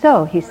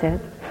 So, he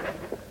said,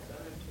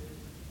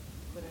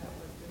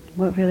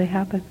 what really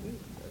happened?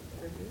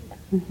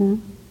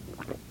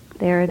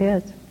 There it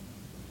is.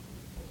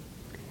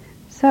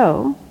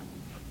 So,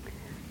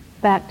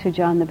 back to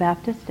John the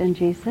Baptist and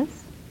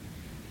Jesus.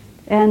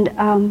 And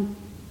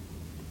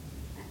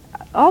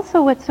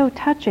also what's so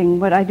touching,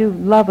 what I do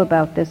love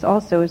about this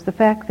also, is the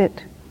fact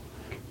that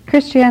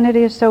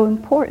Christianity is so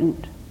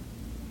important.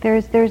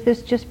 There's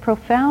this just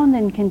profound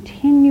and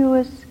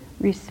continuous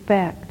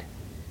respect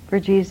for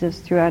Jesus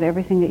throughout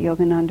everything that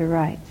Yogananda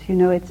writes.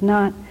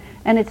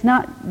 It's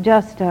not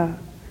just a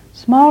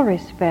small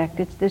respect.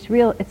 It's this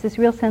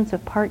real sense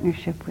of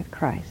partnership with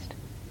Christ,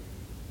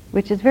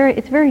 which is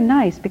very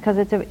nice because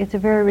it's a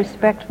very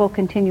respectful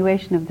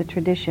continuation of the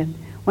tradition.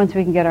 Once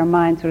we can get our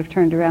minds sort of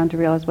turned around to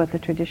realize what the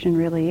tradition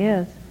really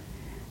is,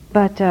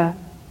 but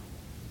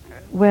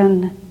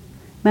when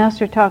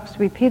Master talks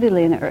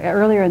repeatedly, and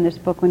earlier in this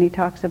book, when he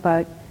talks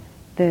about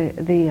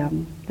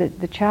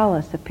the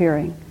chalice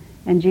appearing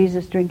and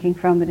Jesus drinking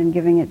from it and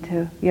giving it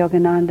to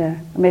Yogananda,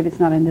 maybe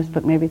it's not in this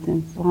book, maybe it's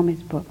in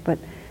Swami's book, but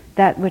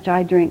that which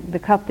I drink, the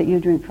cup that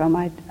you drink from,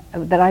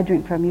 that I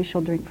drink from, you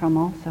shall drink from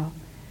also.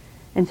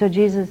 And so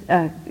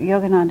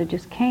Yogananda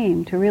just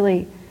came to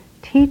really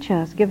teach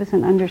us, give us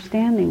an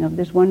understanding of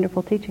this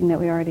wonderful teaching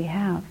that we already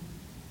have.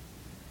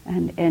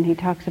 And he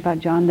talks about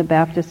John the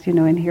Baptist,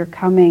 in here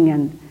coming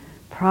and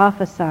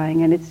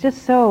prophesying, and it's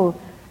just so...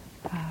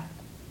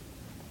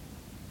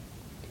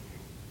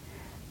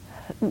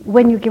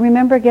 when you can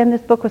remember again,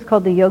 this book was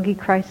called The Yogi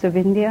Christ of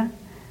India.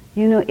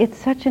 It's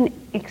such an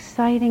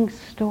exciting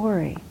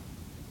story,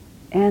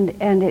 and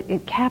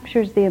it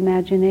captures the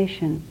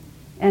imagination,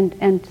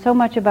 and so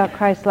much about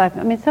Christ's life.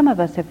 I mean, some of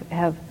us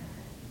have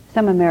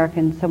some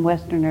Americans, some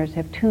Westerners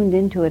have tuned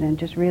into it and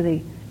just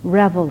really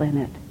revel in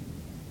it.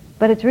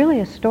 But it's really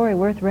a story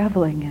worth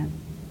reveling in.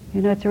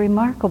 It's a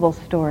remarkable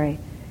story,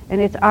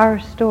 And it's our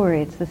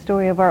story. It's the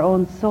story of our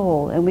own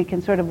soul. And we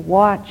can sort of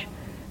watch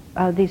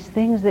these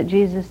things that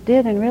Jesus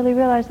did and really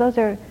realize those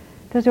are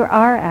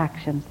our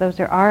actions. Those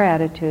are our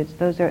attitudes.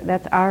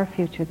 That's our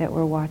future that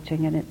we're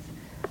watching. And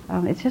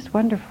it's just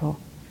wonderful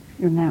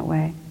in that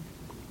way.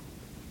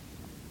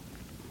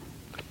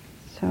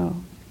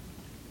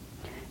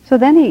 So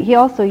then he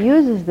also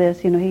uses this,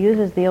 he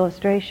uses the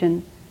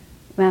illustration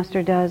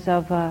Master does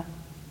of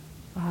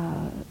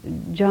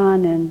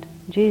John and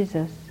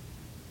Jesus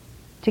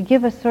to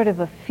give us sort of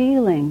a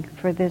feeling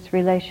for this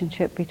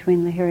relationship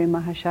between Lahiri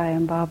Mahashaya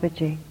and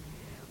Babaji,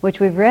 which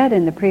we've read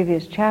in the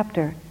previous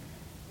chapter,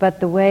 but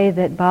the way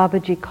that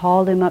Babaji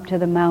called him up to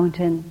the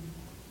mountain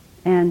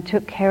and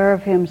took care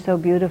of him so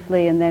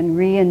beautifully and then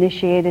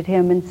reinitiated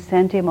him and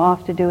sent him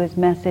off to do his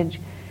message.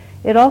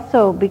 It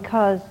also,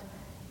 because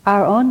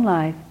our own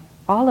life,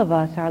 all of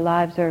us, our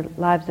lives are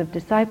lives of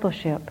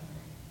discipleship.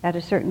 At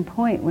a certain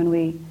point when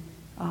we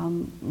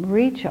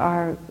reach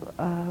our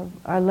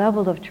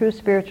level of true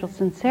spiritual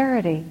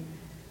sincerity,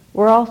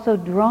 we're also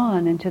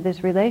drawn into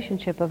this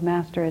relationship of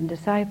master and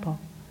disciple.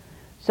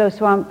 So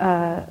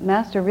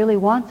Master really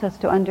wants us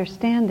to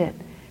understand it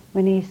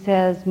when he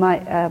says,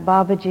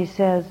 Babaji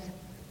says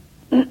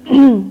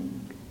to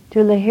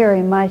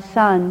Lahiri, my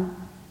son,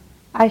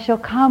 I shall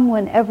come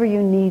whenever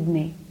you need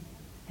me.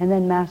 And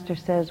then Master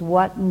says,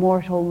 what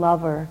mortal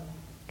lover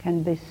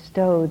can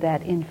bestow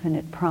that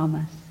infinite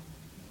promise?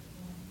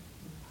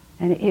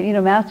 And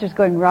Master's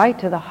going right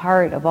to the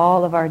heart of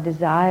all of our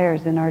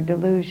desires and our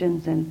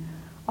delusions and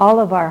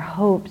all of our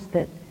hopes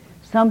that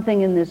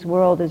something in this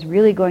world is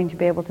really going to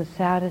be able to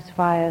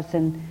satisfy us,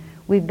 and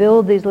we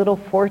build these little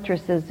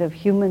fortresses of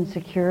human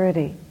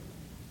security.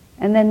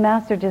 And then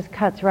Master just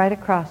cuts right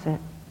across it.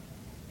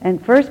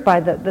 And first by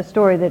the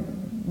story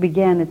that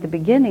began at the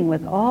beginning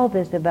with all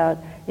this about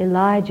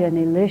Elijah and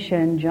Elisha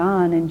and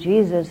John and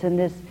Jesus and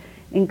this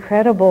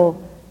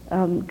incredible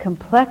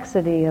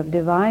complexity of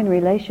divine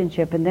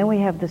relationship. And then we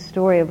have the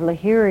story of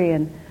Lahiri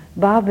and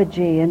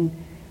Babaji, and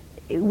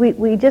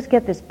we just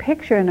get this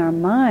picture in our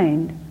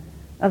mind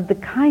of the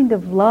kind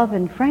of love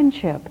and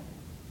friendship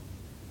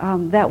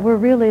that we're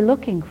really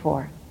looking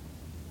for.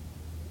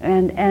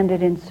 And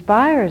it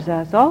inspires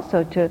us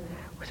also to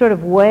sort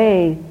of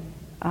weigh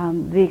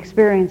the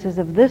experiences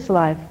of this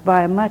life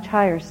by a much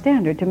higher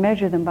standard, to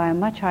measure them by a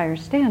much higher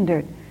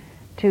standard,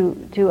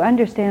 to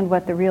understand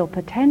what the real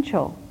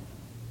potential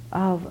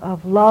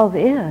of love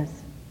is,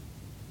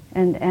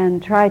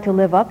 and try to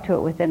live up to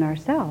it within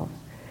ourselves.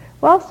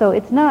 Well, also,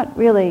 it's not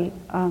really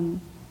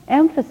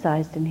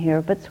emphasized in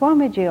here, but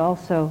Swamiji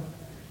also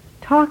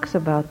talks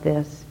about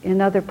this in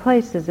other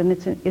places, and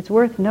it's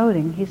worth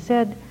noting. He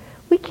said,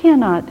 we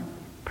cannot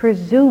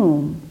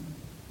presume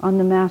on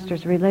the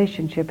Master's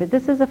relationship.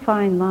 This is a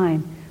fine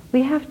line.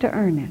 We have to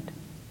earn it.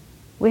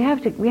 We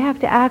have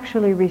to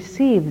actually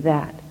receive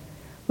that.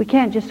 We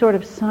can't just sort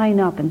of sign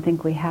up and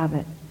think we have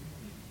it.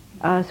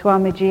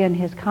 Swamiji, in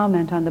his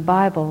comment on the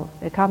Bible,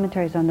 the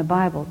commentaries on the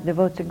Bible,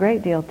 devotes a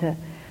great deal to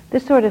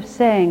this sort of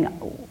saying,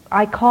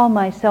 I call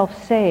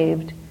myself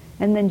saved,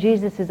 and then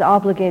Jesus is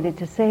obligated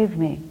to save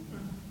me.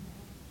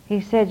 He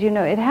said,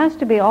 it has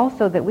to be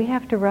also that we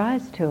have to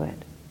rise to it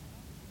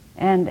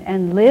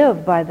and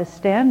live by the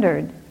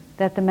standard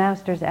that the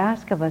Masters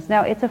ask of us.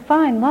 Now, it's a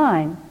fine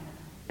line,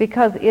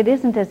 because it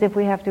isn't as if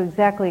we have to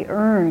exactly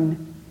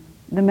earn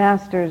the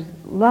Master's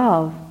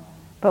love,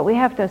 but we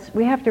have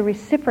to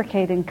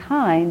reciprocate in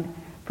kind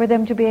for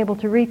them to be able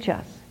to reach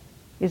us,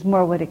 is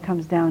more what it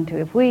comes down to.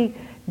 If we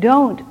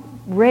don't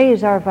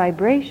raise our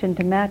vibration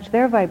to match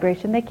their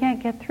vibration, they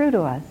can't get through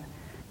to us.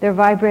 They're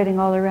vibrating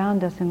all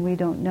around us and we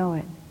don't know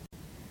it.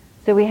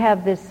 So we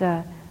have this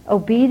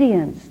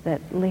obedience,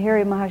 that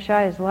Lahiri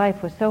Mahashaya's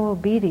life was so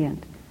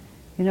obedient.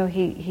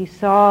 He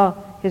saw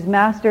his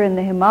Master in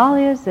the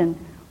Himalayas, and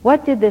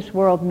what did this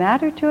world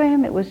matter to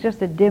him? It was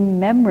just a dim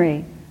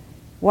memory.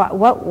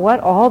 What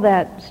all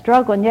that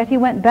struggle, and yet he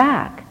went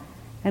back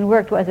and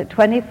worked,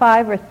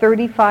 25 or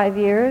 35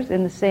 years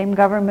in the same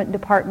government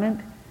department,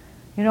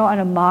 on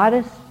a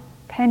modest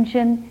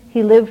pension.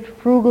 He lived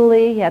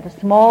frugally. He had a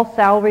small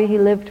salary. He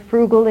lived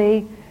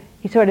frugally.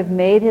 He sort of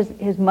made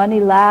his money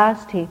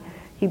last. He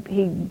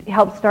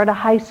helped start a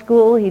high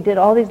school. He did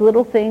all these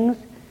little things,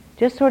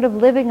 just sort of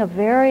living a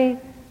very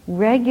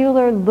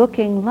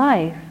regular-looking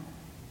life.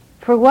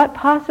 For what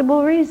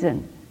possible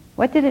reason?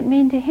 What did it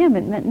mean to him?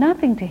 It meant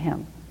nothing to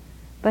him.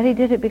 But he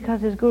did it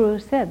because his guru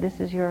said, this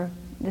is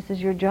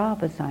your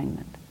job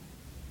assignment.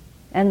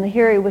 And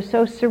Lahiri was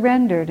so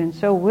surrendered and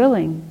so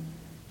willing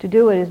to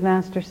do what his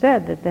Master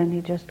said that then he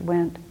just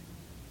went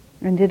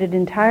and did it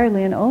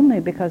entirely and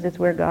only because it's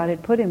where God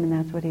had put him, and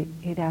that's what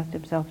he'd asked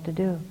himself to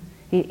do.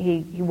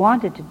 He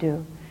wanted to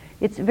do.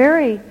 It's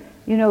very,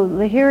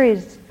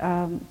 Lahiri's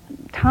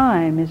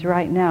time is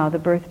right now, the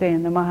birthday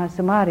and the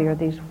Mahasamadhi are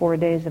these 4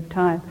 days of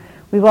time.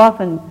 We've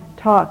often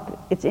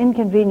talked, it's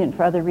inconvenient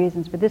for other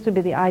reasons, but this would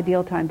be the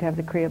ideal time to have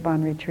the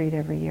Kriyaban retreat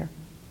every year.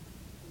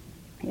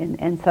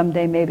 And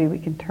someday maybe we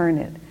can turn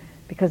it,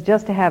 because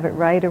just to have it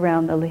right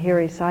around the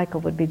Lahiri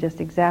cycle would be just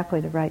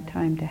exactly the right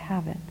time to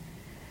have it.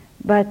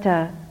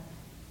 But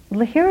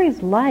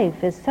Lahiri's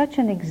life is such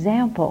an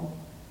example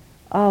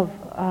of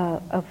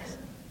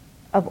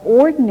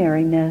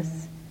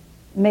ordinariness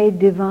made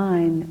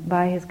divine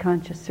by his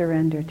conscious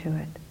surrender to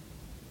it,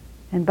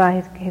 and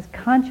by his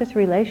conscious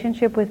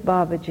relationship with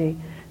Babaji.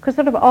 Because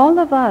sort of all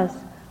of us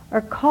are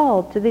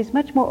called to these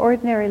much more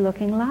ordinary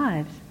looking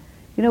lives.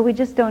 You know, we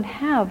just don't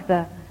have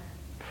the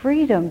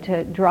freedom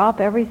to drop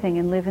everything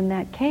and live in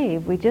that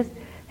cave. We just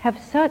have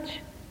such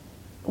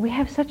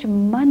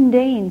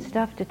mundane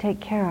stuff to take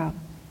care of.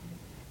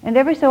 And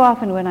every so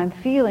often when I'm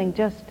feeling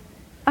just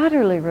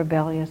utterly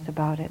rebellious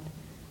about it,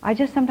 I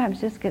just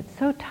sometimes just get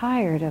so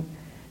tired of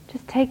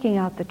just taking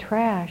out the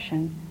trash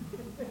and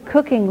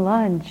cooking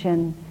lunch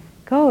and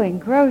going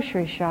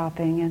grocery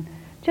shopping and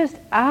just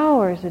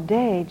hours a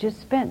day just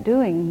spent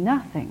doing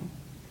nothing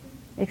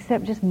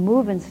except just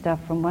moving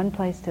stuff from one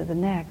place to the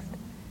next.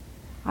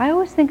 I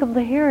always think of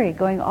Lahiri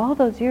going all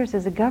those years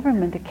as a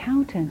government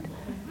accountant.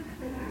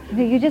 You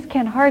know, you just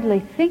can hardly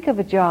think of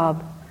a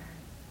job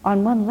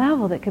on one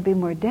level that could be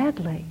more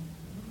deadly.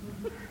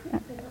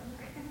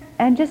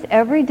 And just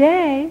every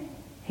day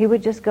he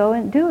would just go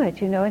and do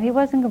it, you know, and he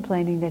wasn't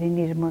complaining that he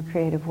needed more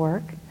creative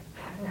work.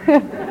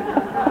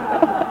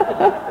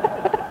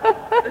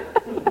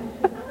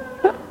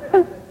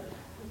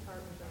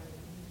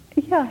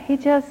 Yeah, he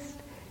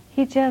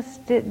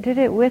just did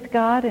it with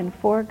God and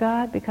for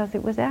God because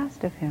it was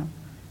asked of him.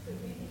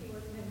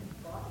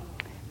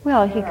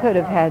 Well, he could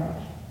have had,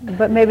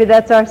 but maybe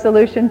that's our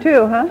solution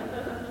too, huh?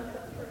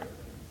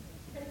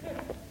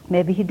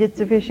 Maybe he did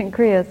sufficient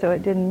Kriya, so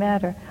it didn't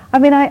matter. I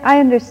mean, I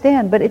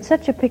understand, but it's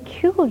such a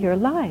peculiar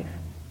life.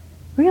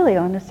 Really,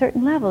 on a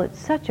certain level, it's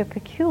such a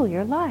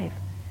peculiar life.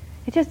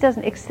 It just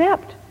doesn't,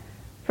 except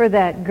for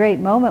that great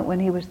moment when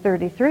he was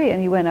 33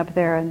 and he went up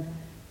there and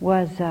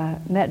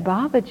met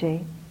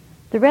Babaji.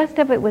 The rest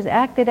of it was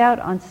acted out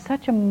on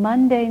such a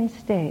mundane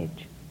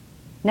stage.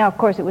 Now, of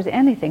course, it was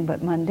anything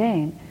but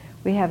mundane.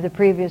 We have the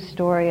previous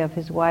story of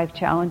his wife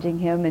challenging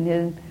him and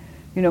his,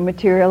 you know,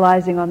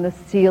 materializing on the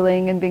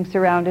ceiling and being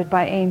surrounded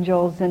by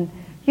angels, and,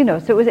 you know,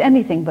 so it was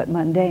anything but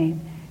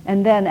mundane.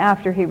 And then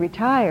after he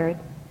retired,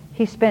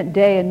 he spent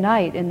day and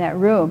night in that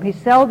room. He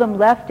seldom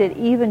left it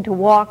even to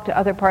walk to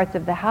other parts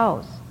of the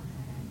house.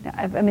 Now,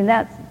 I mean,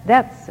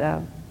 that's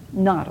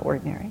not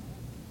ordinary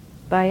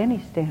by any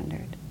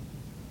standard.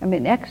 I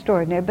mean,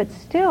 extraordinary, but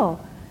still,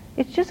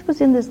 it just was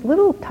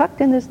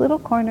tucked in this little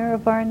corner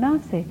of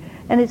Varanasi.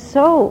 And it's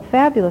so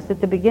fabulous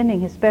at the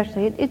beginning,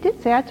 especially. It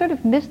did say, I sort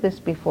of missed this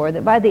before,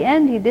 that by the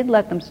end he did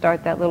let them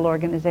start that little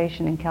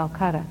organization in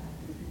Calcutta.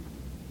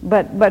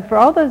 But for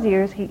all those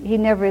years, he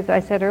never, as I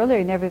said earlier,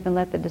 he never even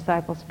let the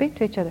disciples speak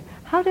to each other.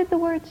 How did the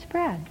word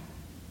spread?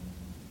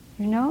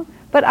 You know?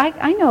 But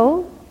I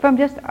know from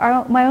just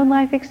my own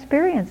life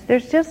experience,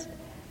 there's just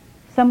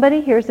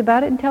somebody hears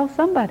about it and tells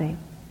somebody.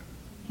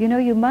 You know,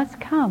 you must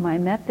come. I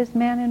met this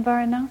man in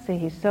Varanasi.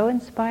 He's so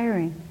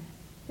inspiring.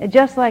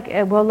 Just like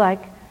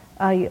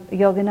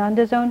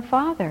Yogananda's own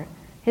father.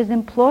 His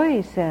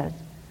employee says,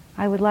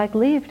 I would like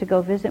leave to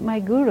go visit my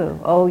guru.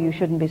 Oh, you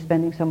shouldn't be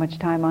spending so much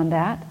time on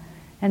that.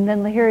 And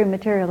then Lahiri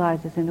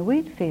materializes in a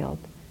wheat field.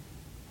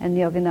 And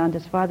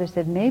Yogananda's father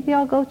said, maybe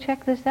I'll go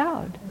check this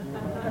out.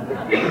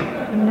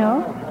 You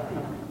know?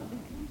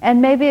 And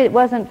maybe it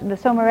wasn't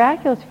so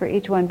miraculous for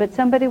each one, but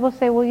somebody will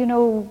say, well, you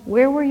know,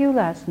 where were you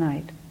last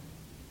night?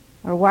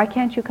 Or why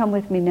can't you come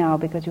with me now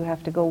because you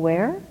have to go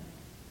where?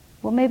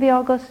 Well, maybe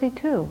I'll go see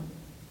too.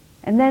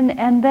 And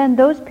then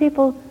those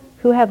people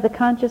who have the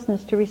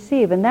consciousness to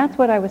receive, and that's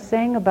what I was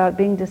saying about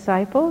being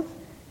disciples,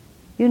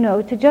 you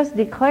know, to just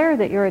declare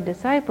that you're a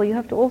disciple, you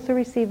have to also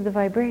receive the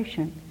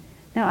vibration.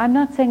 Now, I'm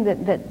not saying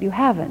that you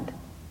haven't,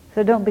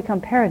 so don't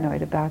become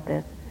paranoid about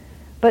this.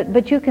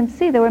 But you can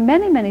see there were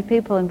many, many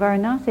people in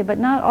Varanasi, but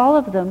not all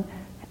of them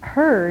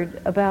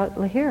heard about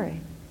Lahiri.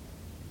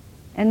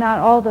 And not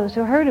all those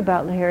who heard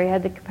about Lahiri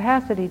had the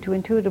capacity to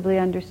intuitively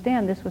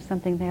understand this was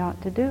something they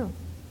ought to do.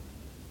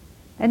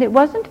 And it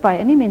wasn't by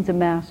any means a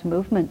mass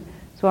movement.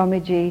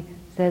 Swamiji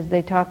says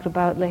they talked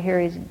about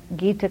Lahiri's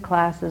Gita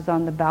classes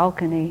on the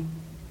balcony.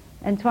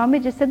 And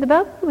Swamiji said the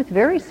balcony was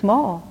very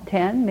small,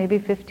 10, maybe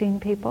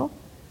 15 people.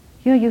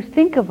 You know, you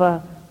think of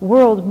a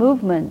world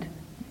movement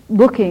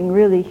looking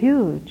really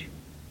huge,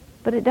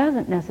 but it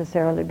doesn't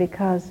necessarily,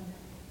 because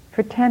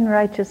for 10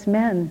 righteous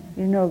men,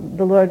 you know,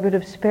 the Lord would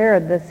have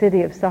spared the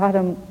city of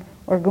Sodom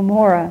or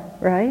Gomorrah,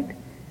 right?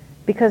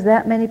 Because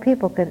that many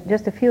people could,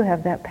 just a few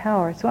have that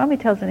power. Swami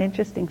tells an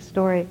interesting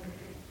story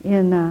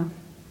in, I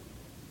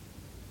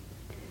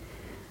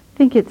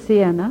think it's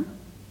Siena,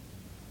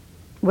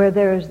 where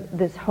there's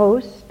this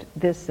host,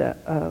 this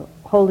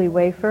holy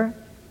wafer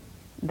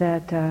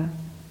that, let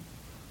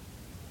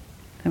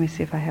me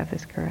see if I have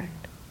this correct.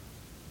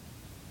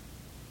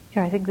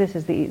 Yeah, I think this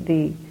is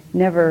the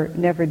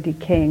never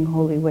decaying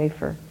holy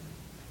wafer.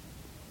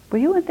 Were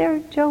you there,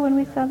 Joe, when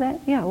we saw that?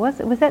 Yeah, was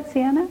that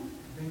Siena? I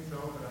think so,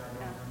 but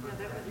I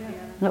don't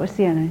remember. That was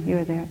Siena. You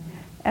were there.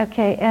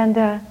 Okay,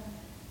 and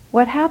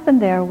what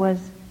happened there was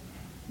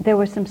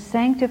some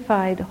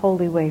sanctified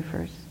holy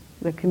wafers,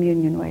 the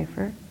communion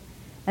wafer,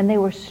 and they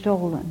were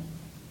stolen.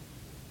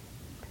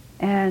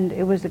 And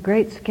it was a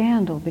great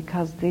scandal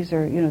because these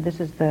are, this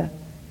is the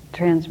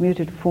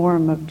transmuted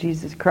form of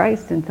Jesus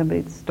Christ, and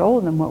somebody had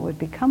stolen them. What would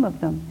become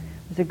of them?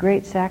 It was a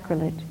great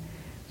sacrilege.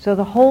 So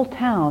the whole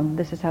town,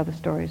 this is how the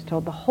story is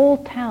told, the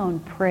whole town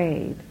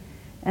prayed,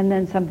 and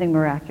then something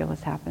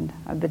miraculous happened.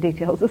 The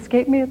details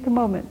escape me at the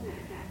moment.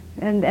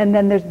 And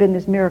then there's been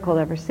this miracle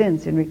ever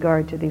since in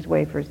regard to these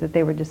wafers, that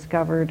they were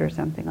discovered or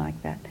something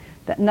like that.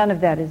 None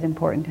of that is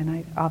important, and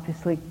I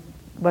obviously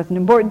wasn't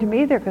important to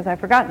me either because I've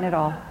forgotten it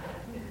all.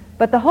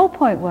 But the whole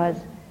point was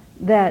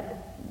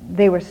that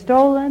they were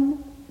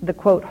stolen, the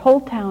quote, whole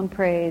town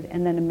prayed,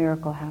 and then a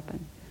miracle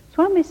happened.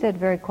 Swami said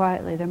very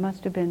quietly, there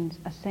must have been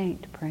a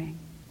saint praying.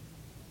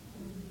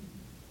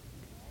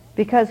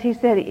 Because he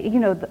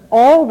said,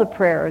 all the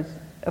prayers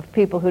of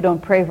people who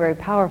don't pray very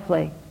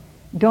powerfully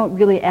don't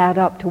really add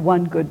up to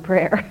one good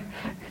prayer.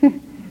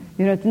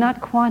 It's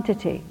not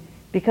quantity.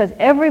 Because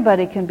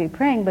everybody can be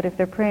praying, but if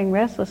they're praying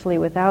restlessly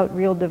without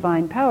real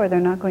divine power, they're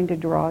not going to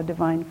draw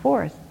divine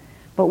force.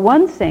 But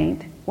one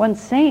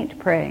saint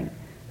praying,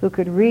 who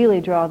could really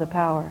draw the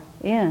power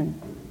in,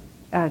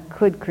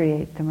 could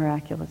create the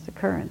miraculous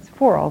occurrence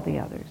for all the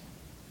others.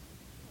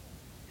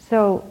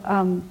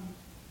 So,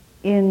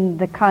 in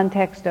the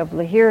context of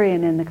Lahiri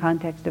and in the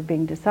context of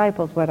being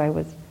disciples, what I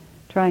was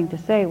trying to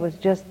say was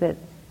just that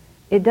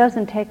it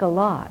doesn't take a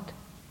lot.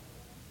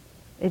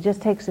 It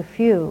just takes a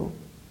few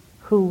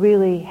who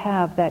really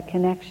have that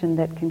connection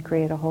that can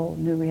create a whole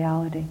new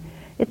reality.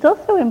 It's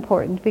also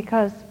important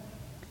because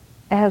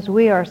as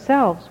we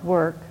ourselves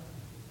work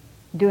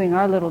doing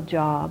our little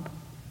job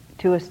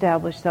to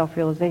establish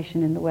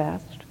self-realization in the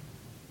West,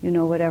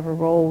 whatever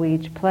role we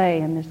each play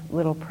in this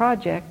little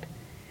project,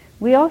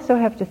 we also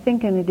have to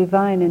think in the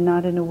divine and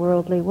not in a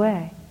worldly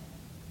way.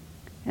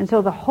 And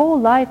so the whole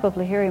life of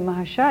Lahiri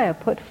Mahashaya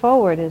put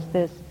forward as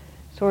this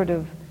sort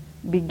of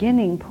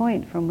beginning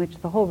point from which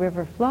the whole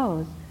river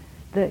flows,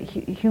 the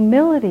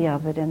humility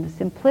of it and the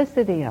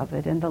simplicity of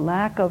it and the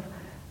lack of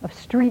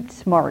street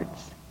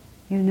smarts,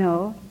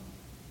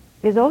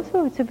 is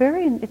also, it's a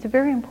very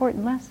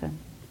important lesson.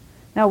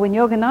 Now, when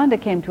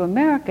Yogananda came to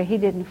America, he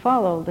didn't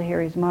follow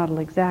Lahiri's model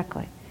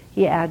exactly.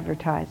 He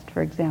advertised,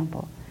 for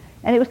example.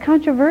 And it was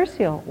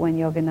controversial when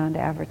Yogananda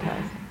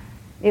advertised.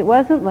 It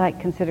wasn't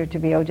considered to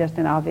be, just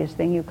an obvious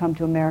thing. You come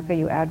to America,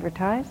 you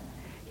advertise.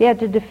 He had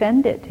to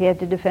defend it. He had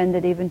to defend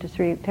it even to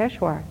Sri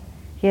Yukteswar.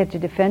 He had to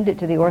defend it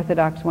to the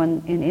Orthodox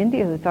one in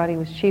India who thought he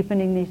was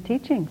cheapening these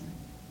teachings,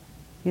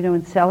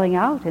 and selling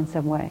out in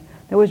some way.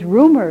 There was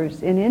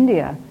rumors in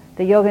India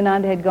that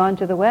Yogananda had gone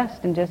to the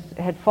West and just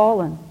had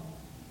fallen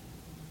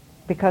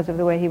because of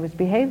the way he was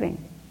behaving.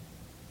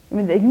 I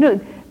mean,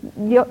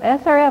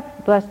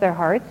 SRF, bless their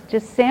hearts,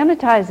 just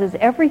sanitizes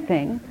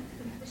everything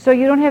so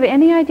you don't have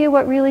any idea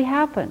what really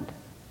happened.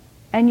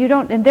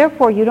 And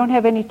therefore you don't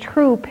have any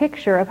true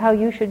picture of how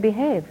you should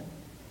behave.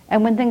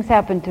 And when things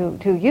happen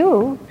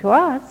to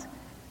us,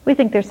 we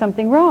think there's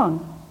something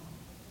wrong.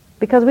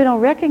 Because we don't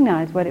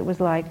recognize what it was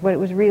like, what it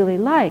was really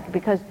like.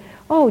 Because,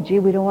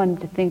 we don't want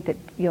to think that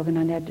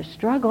Yogananda had to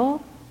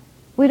struggle.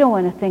 We don't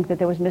want to think that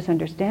there was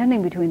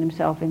misunderstanding between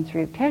himself and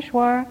Sri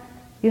Yukteswar.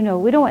 We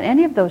don't want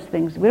any of those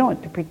things. We don't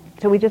want to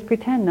so we just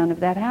pretend none of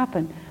that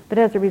happened. But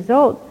as a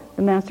result,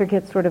 the master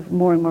gets sort of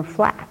more and more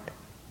flat,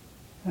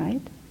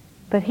 right?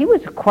 But he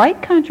was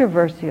quite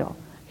controversial.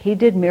 He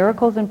did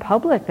miracles in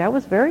public. That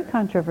was very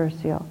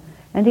controversial.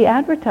 And he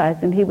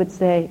advertised, and he would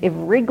say, if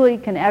Wrigley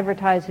can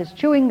advertise his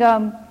chewing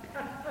gum,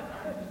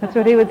 that's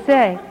what he would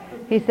say.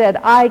 He said,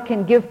 I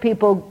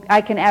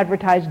can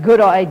advertise good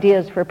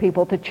ideas for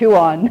people to chew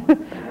on.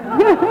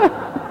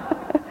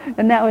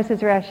 And that was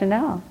his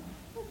rationale.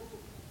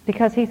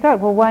 Because he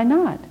thought, well, why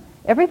not?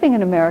 Everything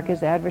in America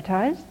is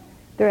advertised.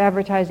 They're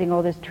advertising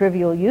all this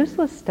trivial,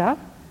 useless stuff.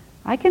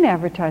 I can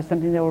advertise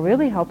something that will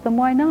really help them.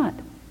 Why not?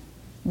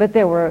 But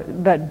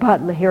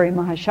Lahiri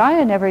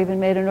Mahashaya never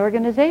even made an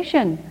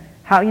organization.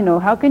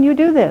 How can you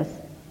do this?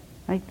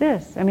 Like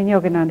this. I mean,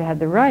 Yogananda had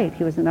the right.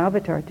 He was an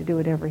avatar to do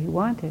whatever he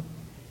wanted.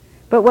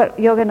 But what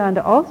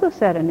Yogananda also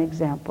set an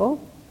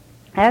example,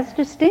 as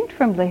distinct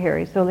from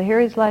Lahiri, so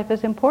Lahiri's life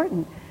is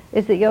important,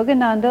 is that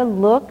Yogananda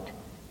looked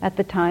at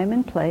the time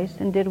and place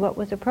and did what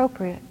was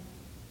appropriate.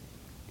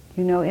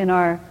 In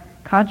our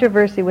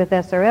controversy with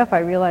SRF, I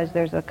realized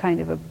there's a kind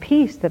of a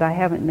piece that I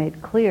haven't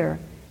made clear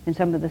in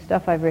some of the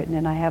stuff I've written,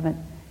 and I haven't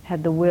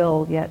had the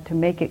will yet to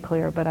make it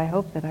clear, but I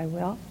hope that I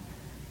will,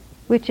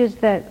 which is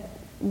that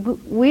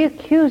we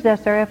accuse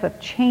SRF of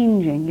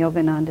changing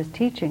Yogananda's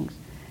teachings,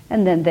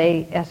 and then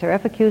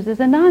SRF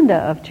accuses Ananda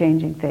of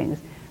changing things.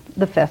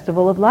 The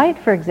Festival of Light,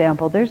 for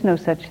example, there's no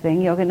such thing.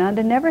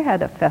 Yogananda never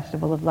had a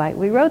Festival of Light.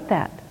 We wrote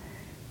that.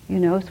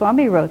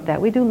 Swami wrote that.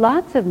 We do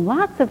lots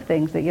of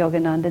things that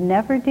Yogananda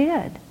never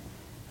did.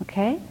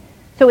 Okay?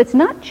 So it's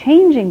not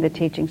changing the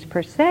teachings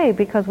per se,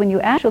 because when you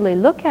actually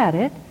look at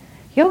it,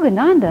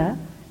 Yogananda,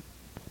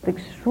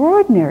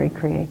 extraordinary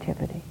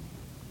creativity.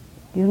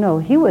 He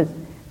was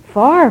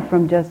far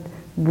from just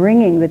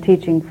bringing the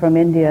teaching from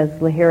India as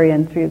Lahiri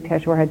and Sri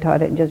Yukteswar had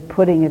taught it and just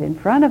putting it in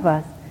front of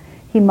us.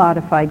 He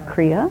modified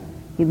Kriya.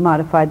 He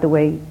modified the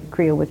way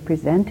Kriya was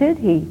presented.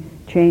 He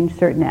changed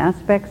certain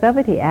aspects of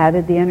it. He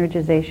added the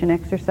energization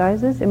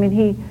exercises. I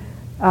mean,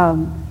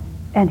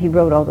 and he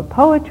wrote all the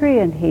poetry,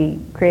 and he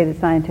created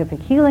scientific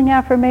healing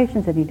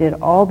affirmations, and he did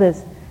all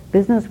this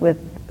business with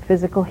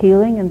physical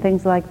healing and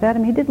things like that. I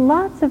mean, he did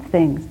lots of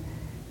things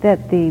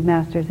that the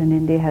masters in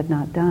India had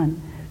not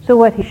done. So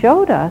what he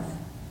showed us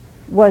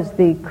was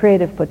the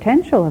creative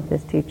potential of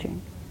this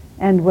teaching.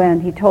 And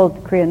when he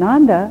told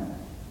Kriyananda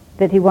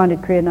that he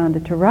wanted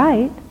Kriyananda to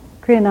write,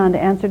 Kriyananda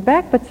answered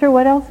back, "But sir,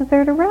 what else is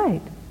there to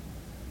write?"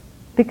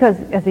 Because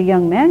as a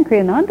young man,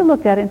 Kriyananda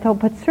looked at it and told,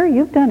 "But sir,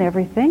 you've done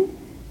everything."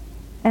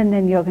 And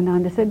then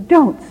Yogananda said,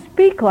 "Don't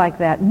speak like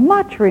that.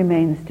 Much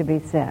remains to be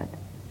said."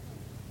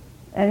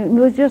 And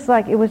it was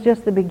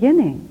just the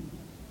beginning.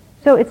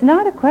 So it's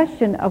not a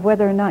question of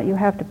whether or not you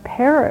have to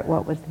parrot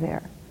what was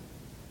there.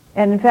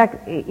 And in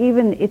fact,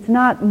 even it's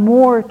not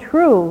more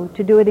true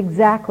to do it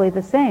exactly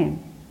the same.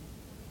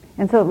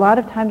 And so a lot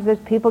of times there's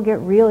people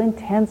get real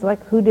intense,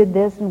 like who did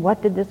this and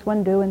what did this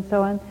one do and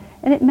so on.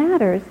 And it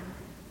matters,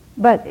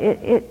 but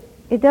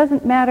it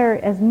doesn't matter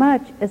as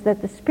much as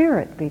that the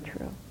spirit be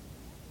true.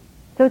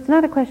 So it's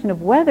not a question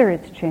of whether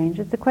it's changed,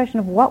 it's a question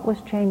of what was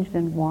changed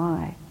and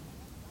why.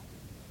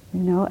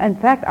 You know, in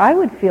fact, I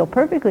would feel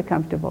perfectly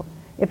comfortable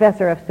if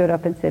SRF stood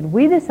up and said,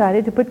 "We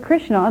decided to put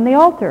Krishna on the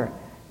altar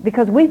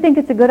because we think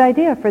it's a good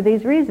idea for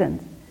these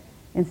reasons."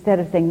 Instead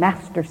of saying,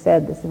 "Master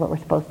said this is what we're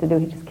supposed to do,"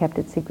 he just kept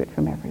it secret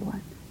from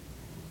everyone.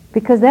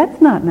 Because that's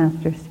not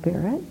Master's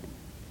spirit.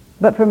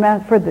 But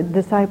for the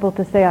disciple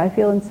to say, "I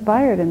feel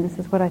inspired and this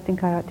is what I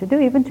think I ought to do,"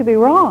 even to be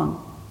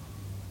wrong,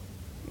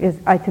 is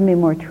to me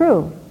more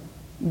true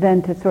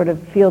than to sort of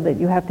feel that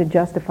you have to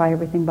justify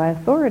everything by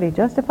authority.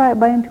 Justify it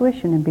by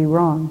intuition and be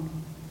wrong,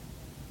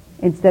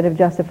 instead of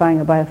justifying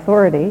it by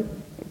authority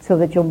so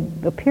that you'll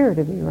appear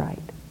to be right.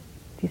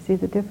 Do you see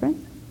the difference?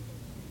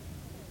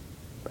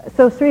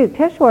 So Sri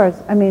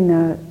Yukteswar's,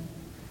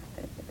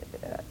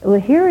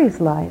 Lahiri's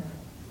life,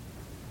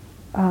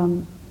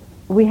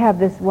 we have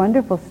this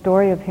wonderful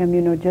story of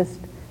him, just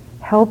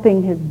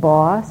helping his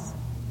boss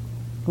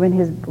when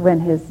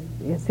his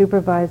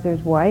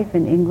supervisor's wife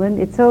in England.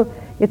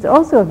 It's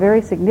also a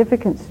very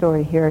significant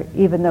story here,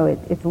 even though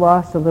it's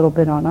lost a little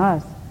bit on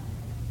us.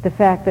 The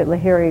fact that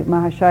Lahiri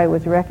Mahashaya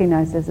was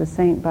recognized as a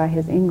saint by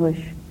his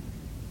English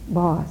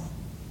boss,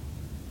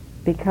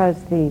 because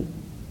the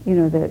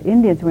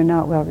Indians were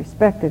not well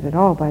respected at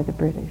all by the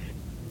British,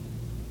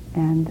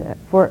 and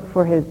for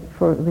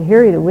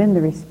Lahiri to win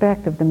the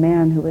respect of the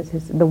man who was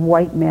the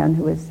white man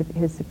who was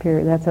his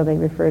superior, that's how they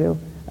refer to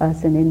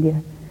us in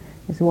India,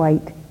 as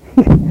white,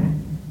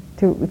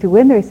 to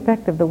win the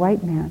respect of the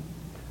white man.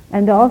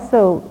 And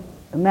also,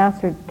 the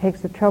Master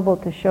takes the trouble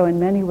to show in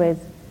many ways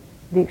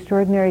the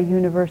extraordinary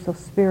universal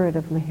spirit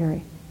of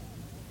Lahiri.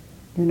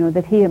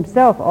 That he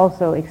himself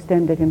also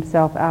extended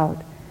himself out.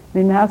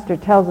 The Master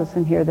tells us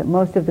in here that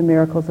most of the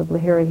miracles of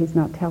Lahiri he's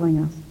not telling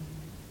us.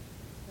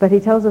 But he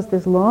tells us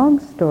this long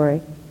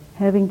story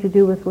having to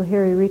do with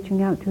Lahiri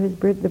reaching out to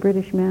the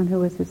British man who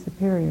was his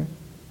superior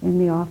in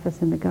the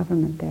office in the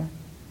government there.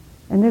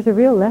 And there's a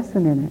real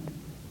lesson in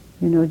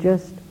it.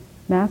 Just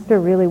Master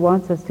really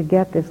wants us to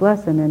get this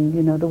lesson,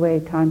 and the way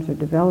times are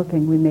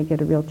developing, we may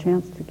get a real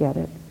chance to get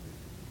it,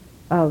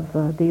 of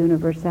the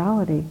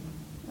universality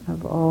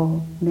of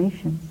all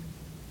nations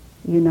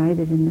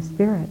united in the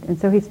spirit. And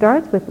so he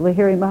starts with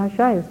Lahiri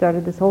Mahashaya, who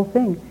started this whole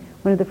thing.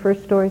 One of the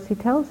first stories he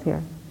tells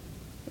here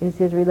is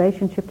his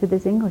relationship to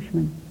this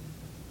Englishman.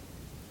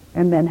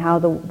 And then how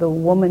the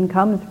woman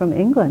comes from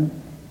England.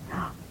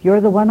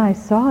 "You're the one I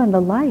saw in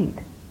the light."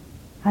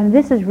 And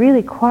this is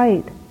really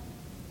quite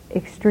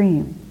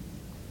extreme.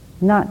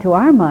 Not to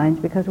our minds,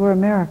 because we're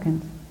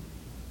Americans,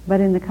 but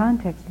in the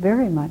context,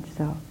 very much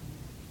so.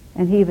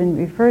 And he even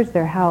refers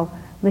there how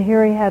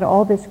Lahiri had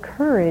all this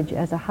courage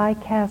as a high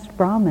caste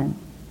Brahmin,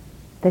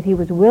 that he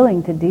was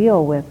willing to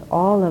deal with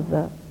all of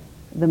the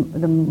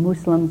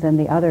Muslims and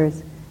the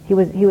others. He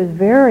was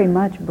very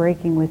much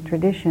breaking with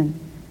tradition.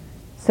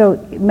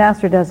 So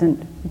Master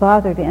doesn't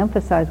bother to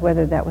emphasize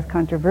whether that was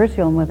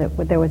controversial and whether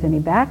there was any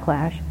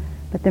backlash,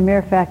 but the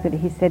mere fact that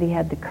he said he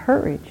had the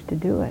courage to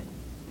do it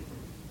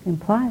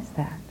implies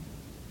that.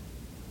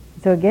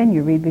 So again,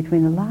 you read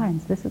between the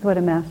lines. This is what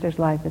a Master's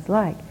life is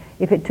like.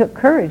 If it took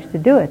courage to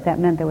do it, that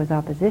meant there was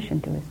opposition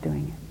to his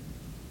doing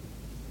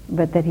it.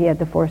 But that he had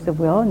the force of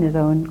will in his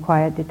own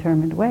quiet,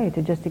 determined way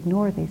to just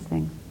ignore these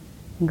things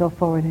and go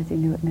forward as he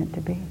knew it meant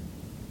to be.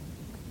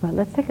 Well,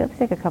 let's take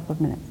a couple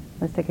of minutes.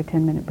 Let's take a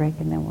 10-minute break,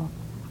 and then we'll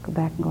go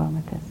back and go on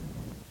with this.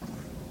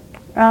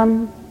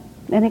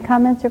 Any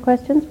comments or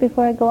questions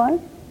before I go on?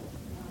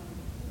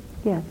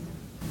 Yes.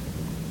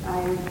 I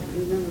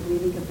remember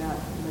reading about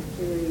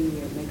Lahiri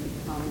making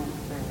comments,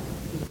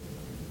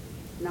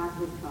 not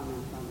his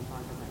comments on the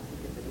Bhagavad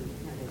Gita, but he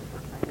had his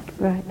website.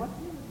 Right.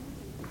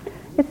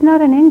 It's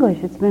not in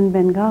English, it's been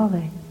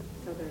Bengali.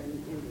 So they're in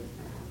English.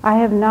 I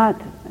have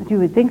not, you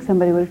would think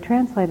somebody would have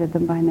translated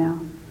them by now,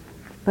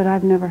 but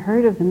I've never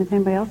heard of them. Has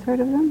anybody else heard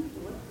of them?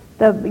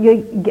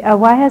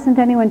 Why hasn't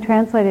anyone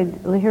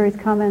translated Lahiri's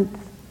comments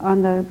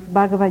on the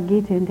Bhagavad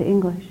Gita into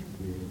English?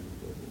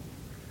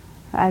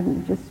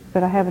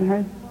 But I haven't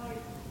heard.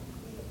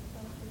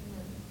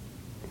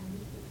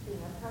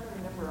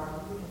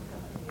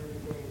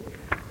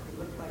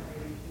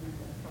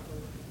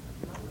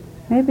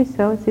 Maybe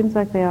so. It seems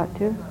like they ought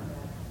to.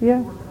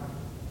 Yeah.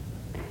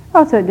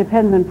 Also, it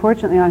depends,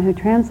 unfortunately, on who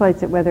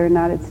translates it, whether or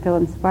not it's still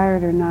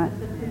inspired or not.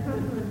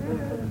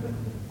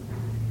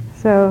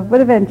 So, but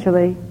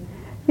eventually,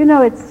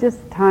 it's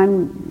just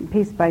time,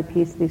 piece by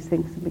piece, these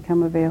things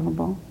become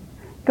available.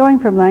 Going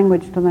from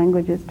language to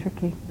language is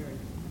tricky.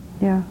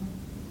 Yeah.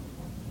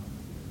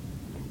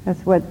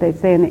 That's what they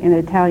say in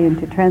Italian,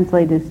 to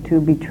translate is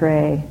to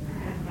betray.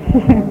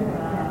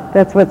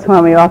 That's what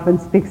Swami often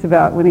speaks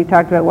about when he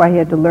talked about why he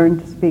had to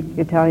learn to speak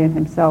Italian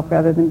himself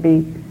rather than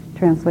be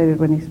translated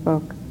when he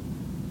spoke.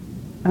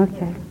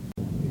 Okay.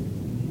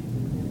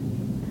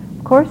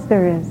 Of course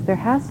there is. There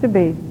has to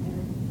be.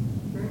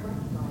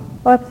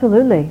 Oh,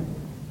 absolutely.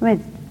 I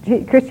mean,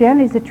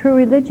 Christianity is a true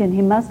religion.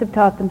 He must have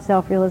taught them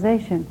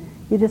self-realization.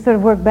 You just sort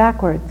of work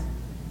backwards.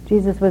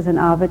 Jesus was an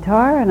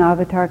avatar. An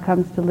avatar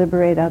comes to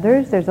liberate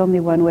others. There's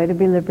only one way to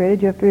be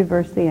liberated. You have to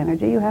reverse the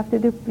energy. You have to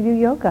do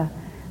yoga.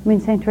 I mean,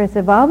 St. Teresa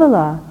of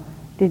Avila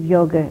did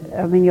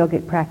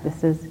yogic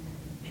practices.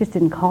 She just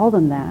didn't call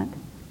them that.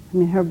 I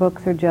mean, her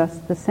books are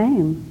just the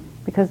same,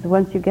 because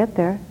once you get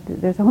there,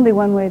 there's only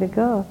one way to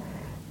go.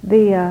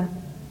 The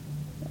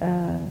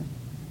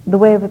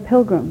Way of a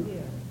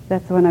Pilgrim,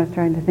 that's the one I was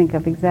trying to think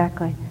of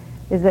exactly.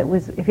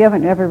 If you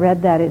haven't ever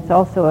read that, it's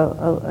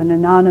also an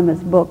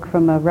anonymous book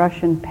from a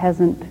Russian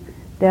peasant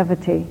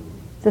devotee.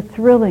 It's a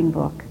thrilling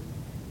book.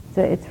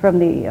 It's from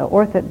the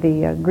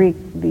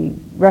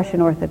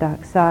Russian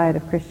Orthodox side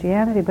of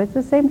Christianity, but it's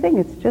the same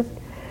thing.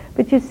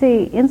 But you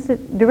see,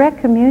 direct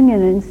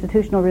communion and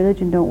institutional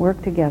religion don't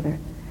work together,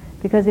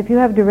 because if you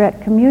have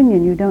direct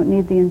communion, you don't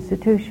need the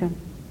institution,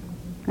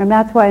 and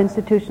that's why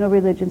institutional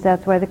religions.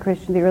 That's why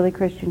the early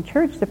Christian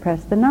Church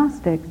suppressed the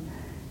Gnostics,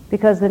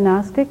 because the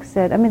Gnostics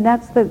said,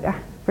 that's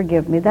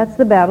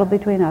the battle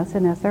between us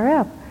and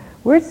SRF.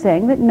 We're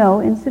saying that no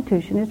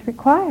institution is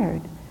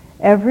required.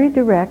 Every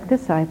direct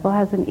disciple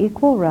has an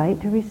equal right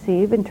to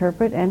receive,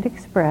 interpret, and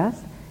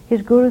express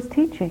his guru's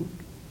teaching.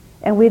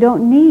 And we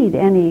don't need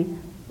any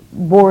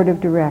board of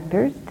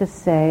directors to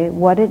say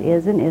what it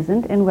is and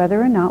isn't and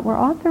whether or not we're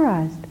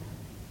authorized.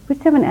 We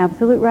just have an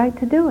absolute right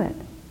to do it.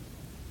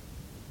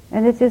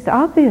 And it's just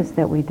obvious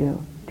that we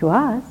do, to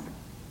us.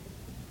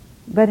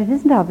 But it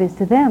isn't obvious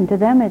to them. To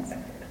them it's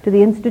to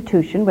the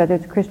institution, whether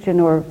it's Christian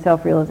or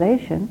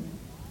self-realization.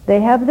 They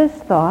have this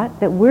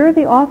thought that we're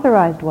the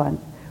authorized ones.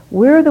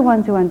 We're the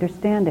ones who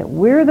understand it.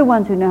 We're the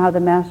ones who know how the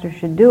master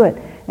should do it.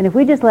 And if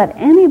we just let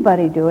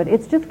anybody do it,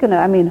 it's just going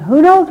to,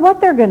 who knows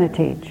what they're going to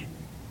teach.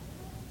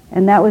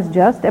 And that was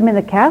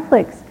the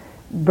Catholics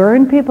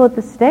burned people at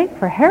the stake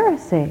for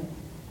heresy.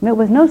 It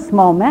was no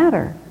small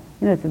matter.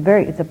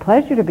 It's a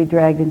pleasure to be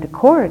dragged into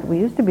court. We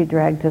used to be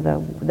dragged to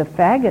the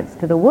faggots,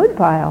 to the wood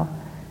pile.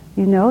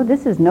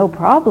 This is no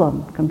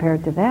problem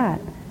compared to that.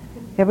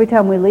 Every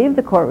time we leave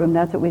the courtroom,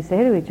 that's what we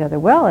say to each other.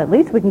 Well, at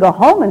least we can go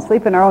home and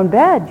sleep in our own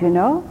bed,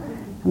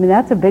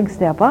 that's a big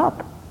step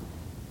up.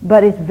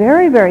 But it's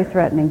very, very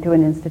threatening to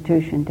an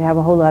institution to have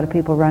a whole lot of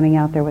people running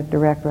out there with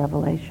direct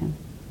revelation.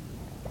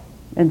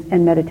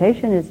 And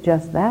meditation is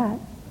just that.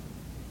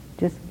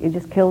 It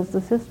just kills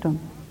the system.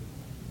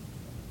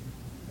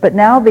 But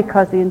now,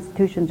 because the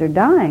institutions are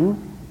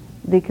dying,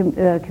 the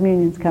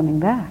communion's coming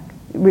back.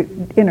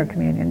 Inner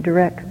communion,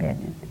 direct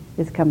communion,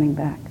 is coming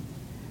back.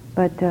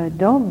 But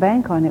don't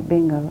bank on it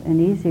being an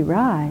easy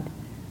ride.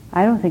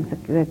 I don't think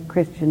the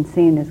Christian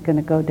scene is going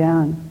to go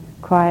down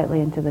quietly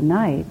into the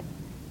night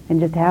and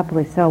just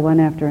happily sell one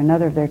after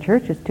another of their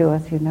churches to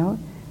us,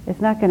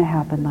 It's not going to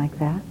happen like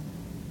that.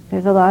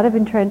 There's a lot of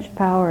entrenched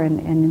power and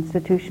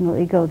institutional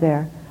ego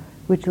there,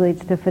 which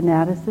leads to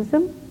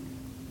fanaticism.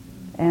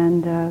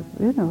 And,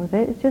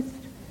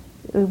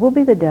 we'll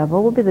be the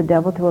devil. We'll be the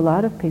devil to a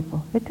lot of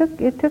people. It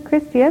took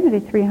Christianity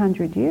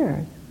 300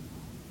 years.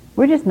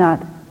 We're just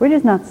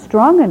not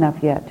strong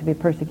enough yet to be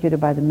persecuted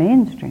by the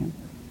mainstream.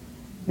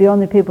 The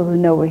only people who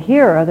know we're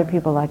here are other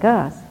people like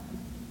us.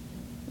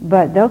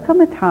 But there'll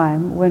come a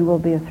time when we'll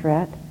be a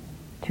threat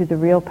to the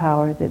real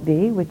power that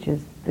be, which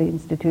is the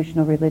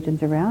institutional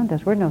religions around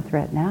us. We're no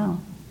threat now.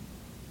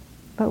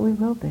 But we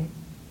will be.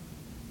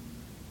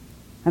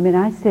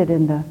 I sit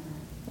in the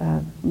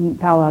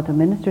Palo Alto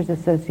Ministers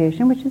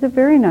Association, which is a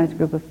very nice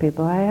group of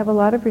people. I have a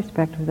lot of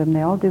respect for them.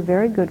 They all do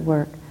very good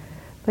work.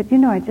 But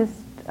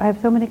I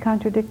have so many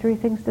contradictory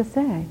things to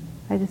say.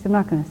 I'm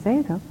not going to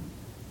say them.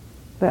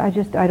 But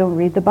I don't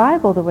read the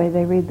Bible the way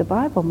they read the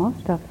Bible,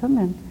 most of them,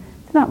 and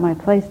it's not my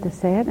place to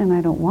say it, and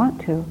I don't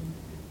want to.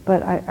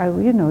 But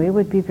it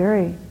would be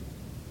very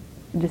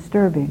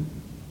disturbing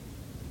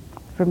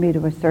for me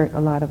to assert a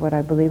lot of what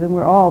I believe, and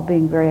we're all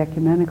being very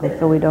ecumenical,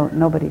 so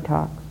nobody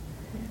talks.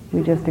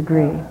 We just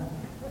agree.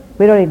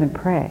 We don't even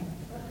pray.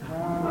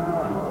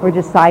 We're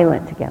just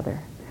silent together.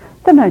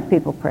 Sometimes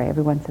people pray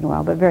every once in a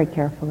while, but very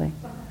carefully.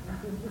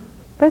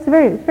 But it's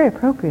very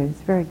appropriate.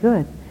 It's very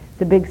good.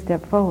 It's a big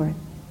step forward.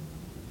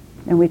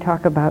 And we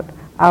talk about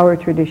our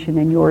tradition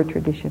and your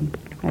tradition.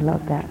 I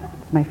love that.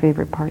 That's my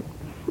favorite part.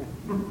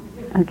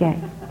 Okay.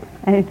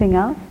 Anything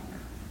else?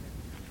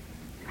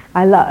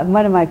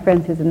 One of my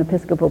friends who's an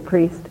Episcopal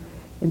priest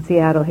in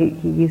Seattle. He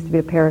used to be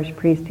a parish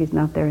priest. He's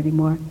not there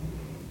anymore.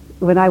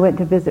 When I went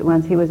to visit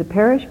once, he was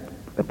a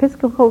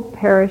Episcopal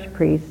parish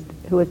priest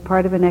who was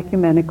part of an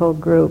ecumenical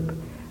group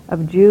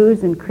of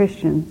Jews and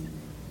Christians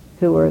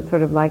who were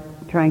sort of like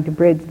trying to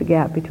bridge the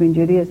gap between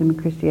Judaism and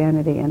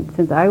Christianity. And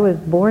since I was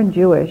born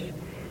Jewish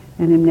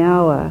and am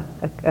now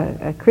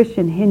a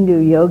Christian Hindu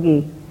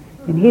yogi,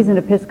 and he's an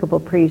Episcopal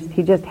priest,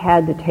 he just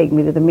had to take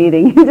me to the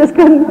meeting.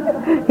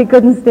 He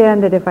couldn't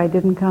stand it if I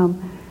didn't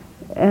come.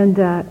 And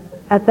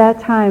at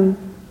that time,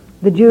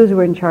 the Jews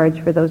were in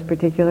charge for those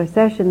particular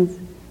sessions,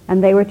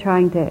 and they were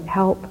trying to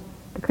help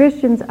the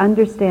Christians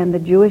understand the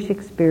Jewish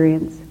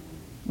experience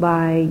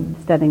by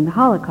studying the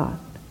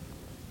Holocaust,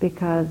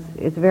 because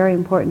it's very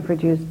important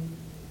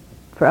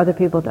for other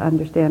people to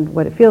understand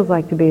what it feels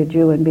like to be a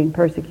Jew, and being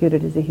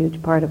persecuted is a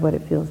huge part of what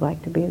it feels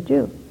like to be a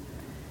Jew.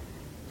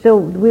 So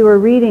we were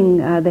reading,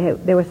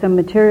 there was some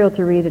material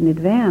to read in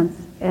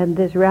advance, and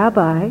this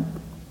rabbi,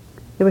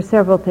 there were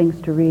several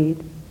things to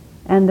read,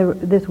 and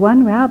this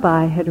one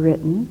rabbi had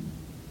written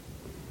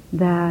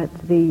that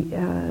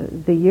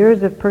the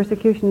years of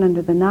persecution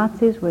under the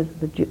Nazis was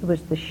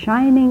the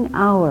shining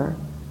hour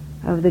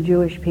of the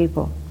Jewish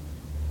people,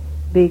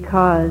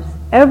 because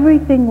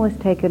everything was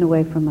taken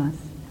away from us,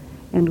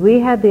 and we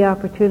had the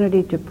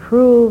opportunity to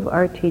prove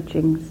our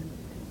teachings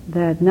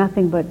that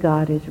nothing but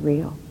God is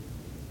real.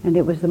 And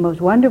it was the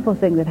most wonderful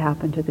thing that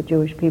happened to the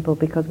Jewish people,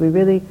 because we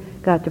really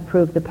got to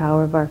prove the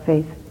power of our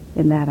faith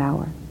in that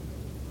hour.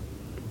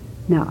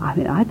 Now,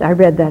 I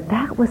read that.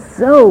 That was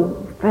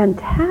so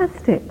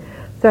fantastic.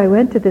 So I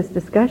went to this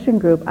discussion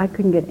group. I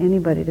couldn't get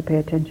anybody to pay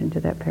attention to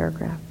that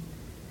paragraph.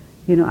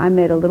 I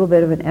made a little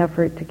bit of an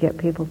effort to get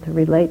people to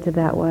relate to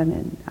that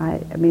one,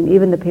 and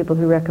even the people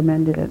who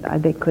recommended it,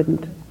 they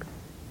couldn't.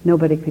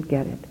 Nobody could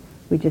get it.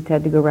 We just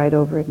had to go right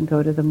over it and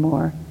go to the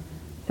more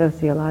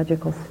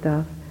sociological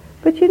stuff.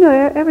 But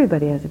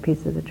everybody has a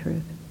piece of the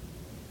truth.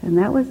 And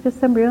that was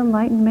just some real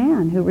enlightened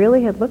man who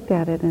really had looked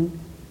at it and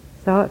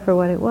saw it for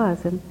what it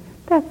was. And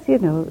that's,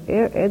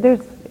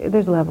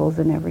 there's levels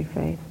in every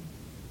faith.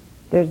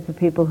 There's the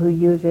people who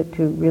use it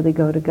to really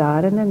go to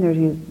God, and then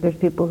there's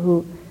people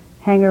who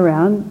hang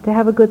around to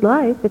have a good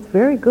life. It's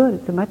very good.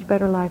 It's a much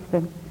better life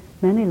than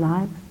many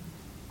lives.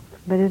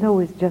 But it's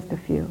always just a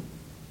few.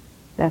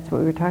 That's what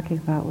we were talking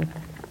about with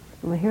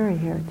Lahiri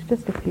here. It's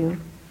just a few.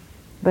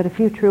 But a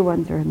few true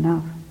ones are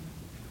enough.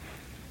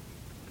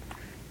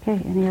 Okay,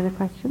 any other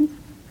questions,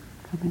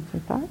 comments, or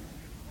thoughts?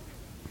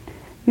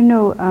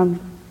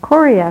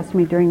 Corey asked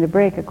me during the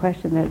break a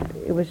question that,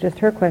 it was just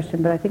her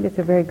question, but I think it's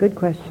a very good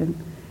question.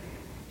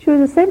 She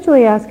was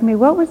essentially asking me,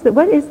 what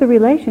is the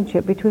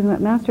relationship between what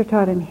Master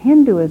taught in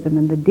Hinduism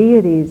and the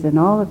deities and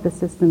all of the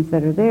systems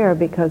that are there,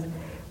 because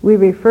we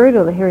refer to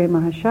Lahiri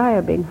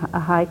Mahashaya being a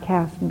high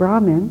caste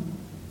Brahmin,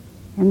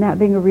 and that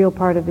being a real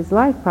part of his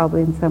life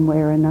probably in some way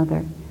or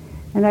another.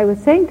 And I was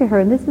saying to her,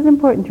 and this is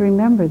important to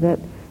remember, that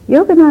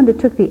Yogananda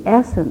took the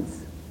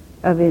essence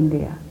of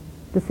India,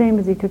 the same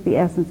as he took the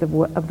essence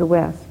of the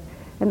West.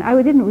 And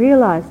I didn't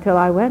realize till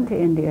I went to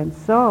India and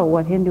saw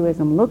what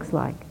Hinduism looks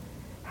like,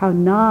 how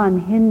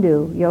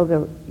non-Hindu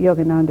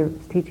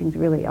Yogananda's teachings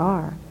really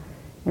are.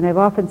 And I've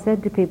often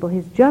said to people,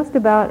 he's just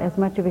about as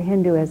much of a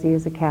Hindu as he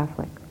is a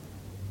Catholic.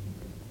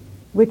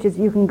 Which is,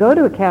 you can go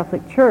to a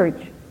Catholic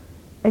church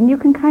and you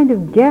can kind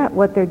of get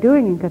what they're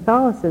doing in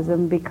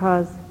Catholicism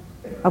because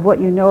of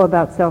what you know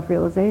about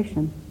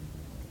self-realization.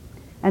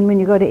 And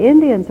when you go to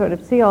India and sort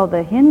of see all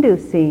the Hindu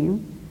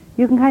scene,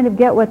 you can kind of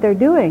get what they're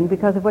doing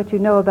because of what you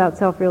know about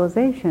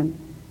self-realization.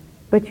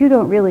 But you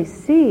don't really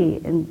see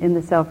in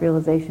the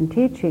self-realization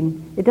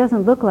teaching, it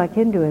doesn't look like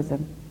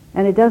Hinduism.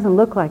 And it doesn't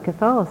look like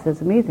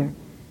Catholicism either.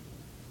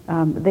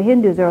 The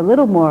Hindus are a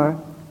little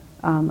more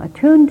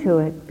attuned to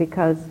it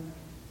because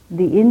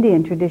the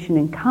Indian tradition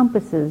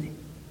encompasses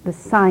the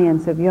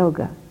science of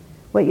yoga.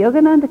 What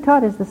Yogananda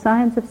taught is the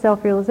science of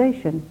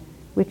self-realization,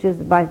 which is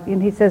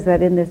and he says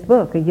that in this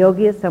book, a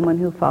yogi is someone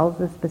who follows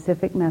a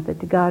specific method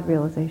to God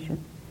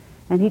realization.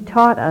 And he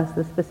taught us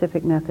the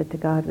specific method to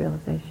God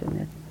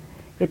realization.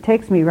 It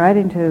takes me right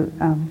into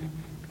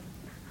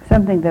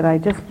something that I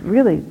just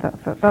really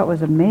thought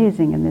was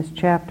amazing in this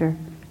chapter.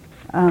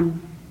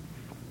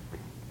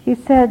 He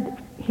said,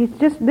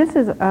 this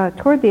is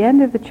toward the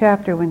end of the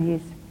chapter when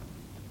he's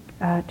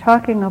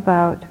talking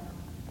about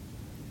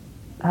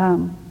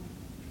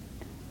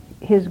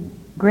his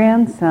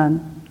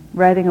grandson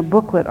writing a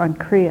booklet on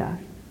Kriya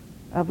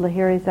of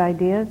Lahiri's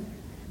ideas.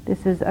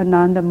 This is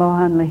Ananda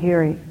Mohan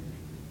Lahiri.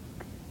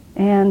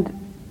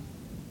 And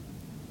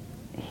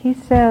he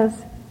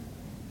says,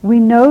 we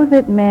know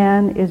that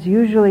man is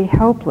usually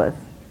helpless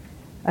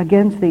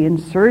against the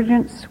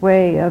insurgent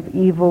sway of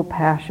evil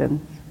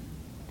passions.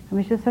 I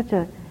mean, it's just such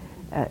a...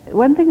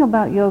 one thing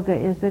about yoga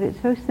is that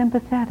it's so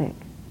sympathetic.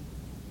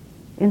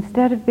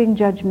 Instead of being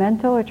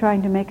judgmental or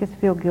trying to make us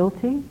feel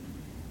guilty,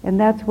 and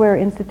that's where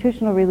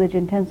institutional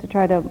religion tends to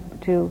try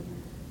to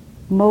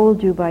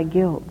mold you by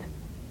guilt,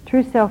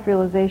 True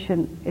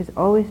self-realization is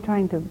always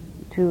trying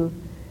to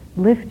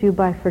lift you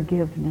by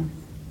forgiveness.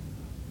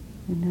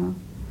 You know,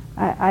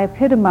 I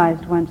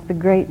epitomized once the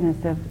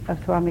greatness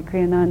of Swami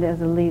Kriyananda as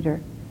a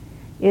leader.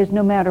 Is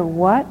no matter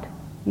what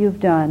you've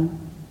done,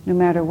 no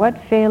matter what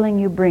failing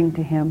you bring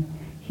to him,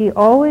 he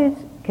always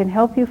can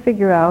help you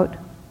figure out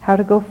how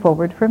to go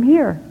forward from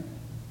here.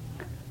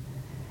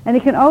 And he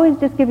can always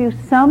just give you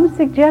some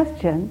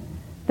suggestion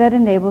that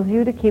enables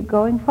you to keep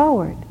going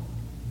forward.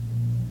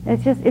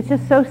 It's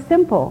just so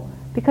simple,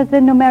 because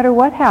then no matter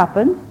what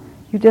happens,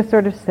 you just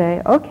sort of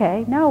say,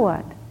 okay, now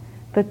what?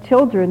 The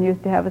children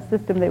used to have a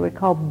system they would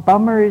call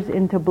bummers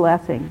into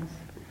blessings.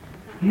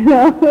 You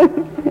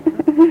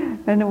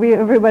know? And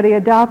everybody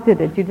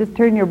adopted it. You just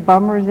turn your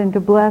bummers into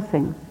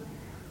blessings.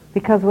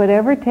 Because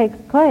whatever takes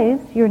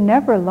place, you're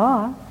never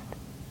lost.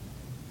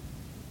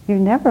 You're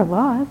never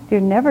lost.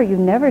 You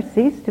never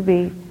cease to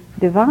be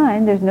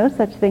divine. There's no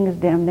such thing as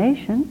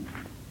damnation.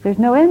 There's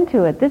no end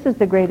to it. This is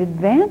the great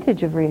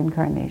advantage of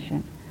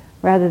reincarnation.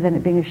 Rather than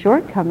it being a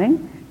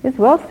shortcoming, is,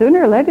 well,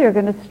 sooner or later you're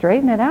going to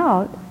straighten it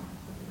out.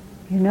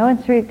 You know,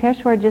 and Sri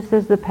Yukteswar just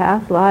says the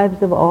past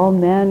lives of all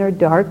men are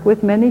dark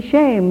with many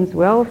shames.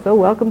 Well, so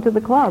welcome to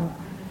the club.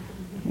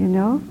 You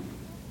know?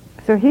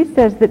 So he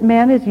says that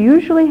man is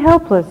usually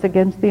helpless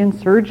against the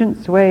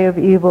insurgent sway of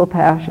evil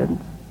passions.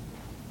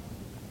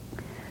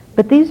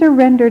 But these are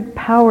rendered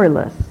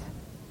powerless,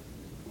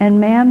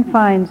 and man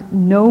finds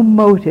no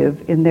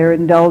motive in their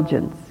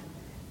indulgence.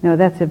 Now,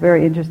 that's a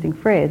very interesting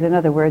phrase. In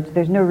other words,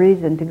 there's no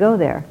reason to go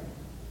there.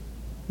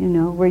 You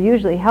know, we're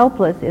usually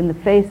helpless in the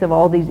face of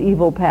all these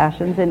evil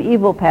passions, and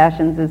evil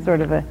passions is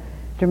sort of a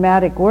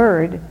dramatic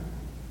word.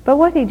 But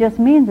what he just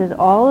means is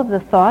all of the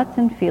thoughts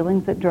and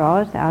feelings that draw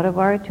us out of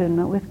our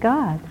attunement with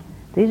God.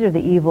 These are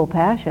the evil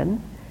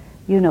passions.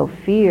 You know,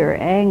 fear,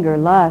 anger,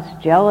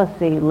 lust,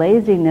 jealousy,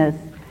 laziness,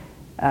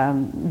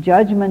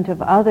 judgment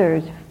of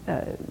others,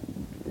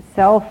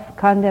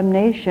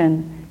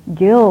 self-condemnation,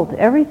 guilt,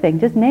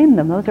 everything. Just name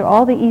them. Those are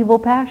all the evil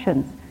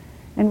passions.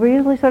 And we're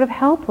usually sort of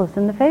helpless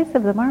in the face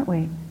of them, aren't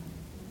we?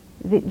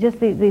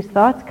 These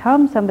thoughts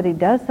come, somebody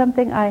does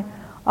something. I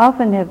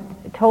often have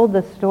told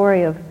the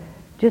story of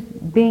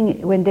just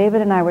being, when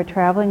David and I were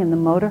traveling in the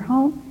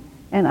motorhome,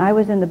 and I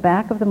was in the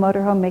back of the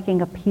motorhome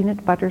making a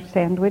peanut butter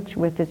sandwich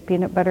with his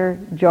peanut butter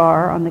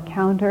jar on the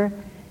counter,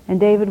 and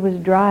David was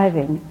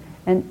driving.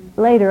 And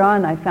later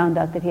on I found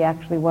out that he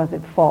actually was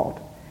at fault.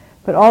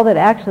 But all that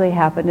actually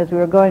happened is we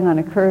were going on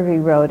a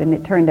curvy road, and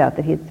it turned out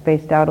that he had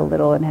spaced out a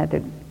little and had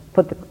to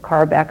put the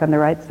car back on the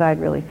right side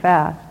really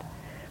fast.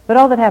 But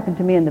all that happened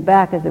to me in the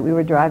back is that we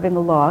were driving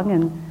along,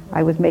 and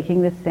I was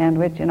making this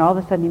sandwich, and all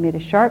of a sudden he made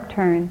a sharp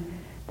turn.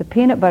 The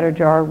peanut butter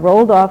jar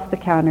rolled off the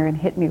counter and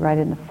hit me right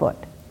in the foot.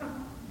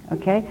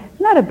 Okay?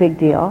 Not a big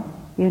deal,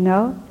 you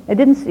know. It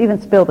didn't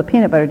even spill the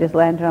peanut butter, it just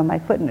landed on my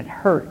foot, and it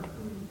hurt.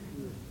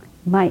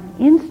 My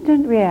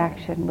instant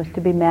reaction was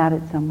to be mad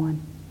at someone.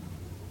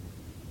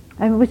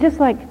 I mean, it was just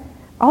like,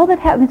 all that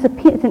happened,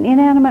 it's an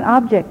inanimate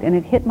object, and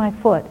it hit my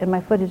foot, and my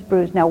foot is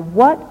bruised. Now,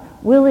 what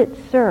will it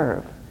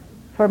serve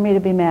for me to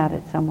be mad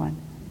at someone?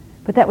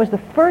 But that was the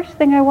first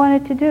thing I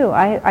wanted to do.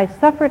 I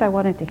suffered, I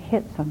wanted to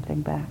hit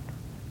something back.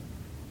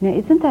 Now,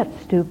 isn't that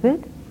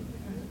stupid?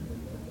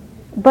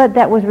 But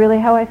that was really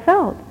how I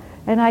felt.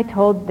 And I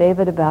told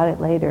David about it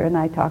later, and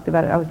I talked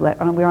about it. We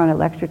were on a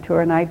lecture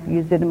tour, and I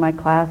used it in my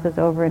classes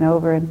over and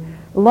over. And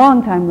a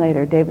long time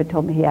later, David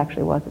told me he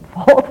actually was at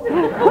fault.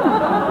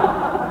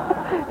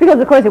 Because,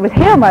 of course, it was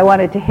him I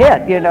wanted to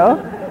hit, you know.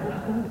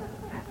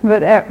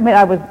 But I mean,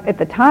 at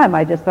the time,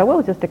 I just thought, well,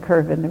 it was just a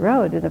curve in the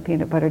road, and the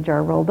peanut butter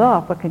jar rolled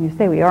off. What can you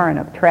say? We are in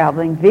a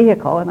traveling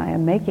vehicle, and I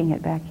am making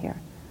it back here.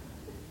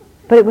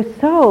 But it was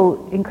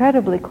so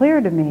incredibly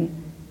clear to me,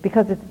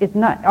 because it's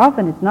not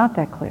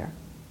that clear.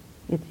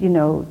 It's, you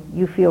know,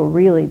 you feel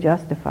really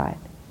justified.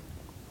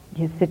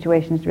 His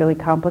situation is really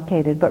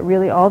complicated, but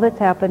really all that's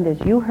happened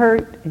is you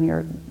hurt, and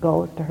your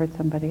goal is to hurt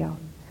somebody else.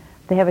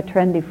 They have a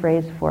trendy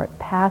phrase for it,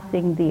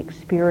 passing the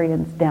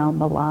experience down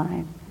the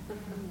line,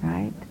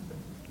 right?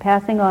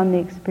 Passing on the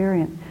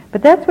experience.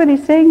 But that's what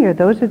he's saying here.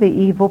 Those are the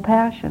evil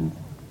passions.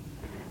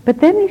 But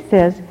then he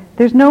says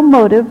there's no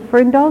motive for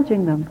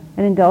indulging them.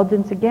 And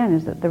indulgence, again,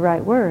 is the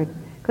right word.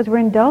 Because we're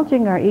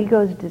indulging our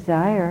ego's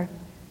desire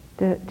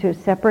to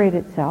separate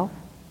itself.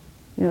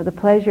 You know, the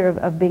pleasure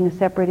of being a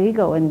separate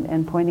ego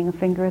and pointing a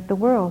finger at the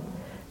world.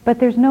 But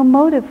there's no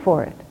motive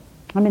for it.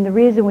 I mean, the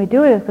reason we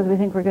do it is because we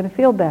think we're going to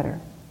feel better.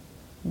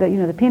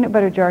 The peanut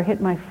butter jar hit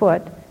my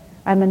foot.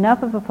 I'm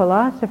enough of a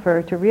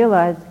philosopher to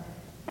realize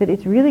that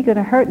it's really going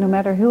to hurt no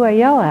matter who I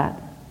yell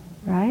at,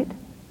 right?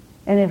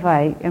 And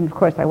of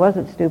course I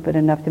wasn't stupid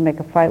enough to make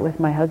a fight with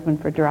my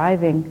husband for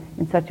driving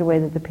in such a way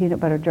that the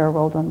peanut butter jar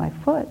rolled on my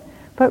foot.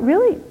 But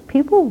really,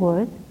 people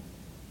would.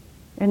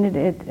 And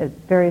at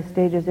various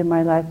stages in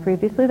my life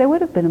previously, there would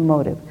have been a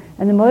motive.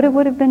 And the motive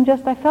would have been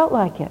just, I felt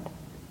like it,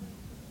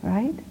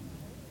 right?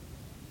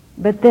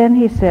 But then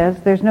he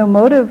says, there's no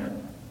motive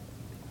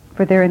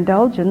for their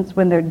indulgence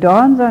when there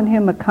dawns on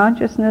him a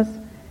consciousness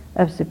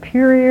of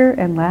superior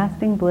and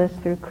lasting bliss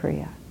through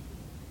Kriya.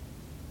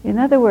 In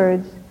other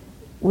words,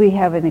 we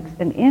have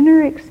an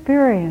inner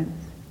experience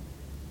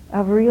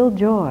of real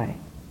joy,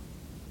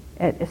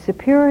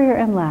 superior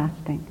and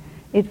lasting.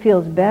 It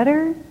feels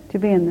better to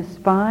be in the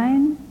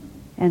spine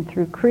and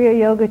through Kriya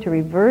Yoga to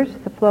reverse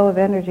the flow of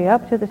energy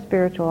up to the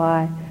spiritual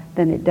eye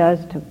than it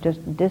does to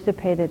just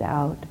dissipate it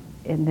out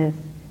in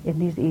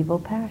these evil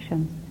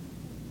passions.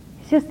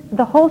 It's just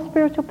the whole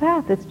spiritual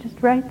path. It's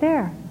just right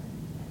there.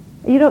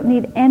 You don't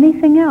need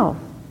anything else.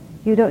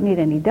 You don't need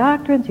any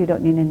doctrines. You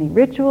don't need any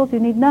rituals. You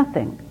need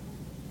nothing.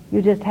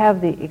 You just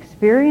have the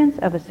experience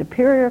of a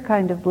superior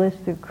kind of bliss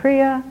through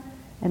Kriya,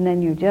 and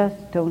then you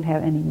just don't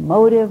have any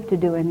motive to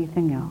do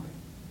anything else.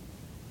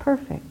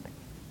 Perfect.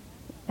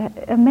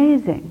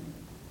 Amazing.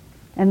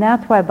 And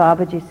that's why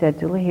Babaji said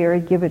to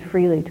Lahiri, give it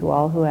freely to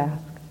all who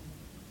ask.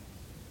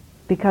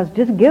 Because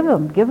just give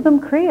them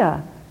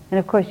Kriya. And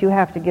of course you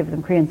have to give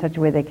them Kriya in such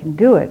a way they can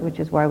do it, which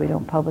is why we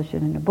don't publish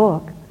it in a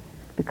book,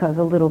 because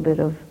a little bit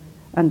of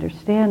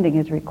understanding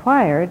is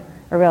required,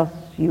 or else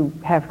you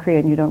have Kriya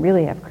and you don't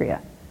really have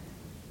Kriya.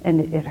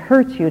 And it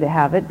hurts you to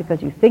have it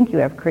because you think you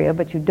have Kriya,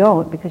 but you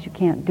don't because you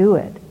can't do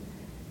it.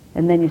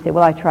 And then you say,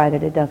 well, I tried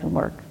it, it doesn't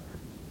work.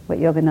 What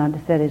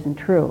Yogananda said isn't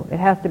true. It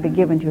has to be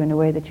given to you in a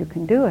way that you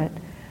can do it.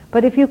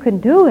 But if you can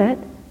do it,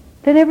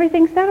 then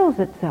everything settles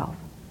itself.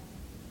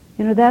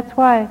 You know, that's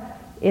why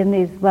in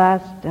these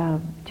last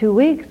 2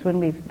 weeks when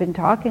we've been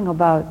talking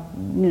about,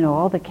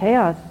 all the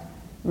chaos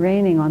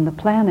reigning on the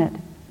planet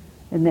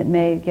and that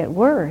may get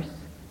worse,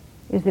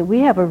 is that we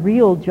have a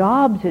real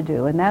job to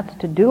do, and that's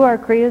to do our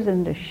Kriyas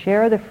and to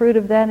share the fruit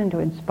of that and to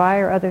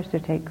inspire others to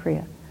take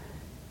Kriya.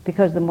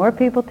 Because the more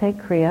people take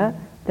Kriya,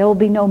 there will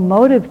be no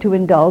motive to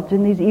indulge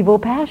in these evil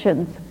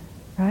passions,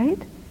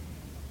 right?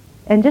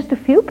 And just a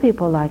few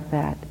people like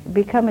that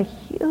become a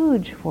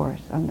huge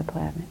force on the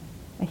planet,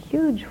 a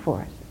huge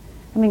force.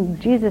 I mean,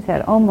 Jesus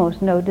had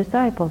almost no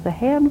disciples, a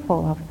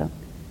handful of them,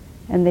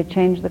 and they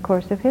changed the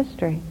course of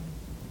history.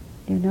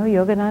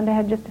 Yogananda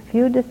had just a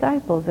few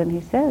disciples, and he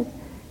says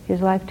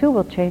his life too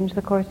will change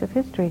the course of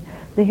history.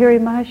 Lahiri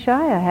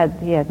Mahashaya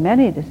had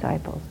many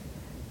disciples,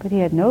 but he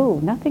had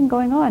nothing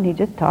going on. He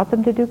just taught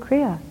them to do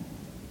Kriya.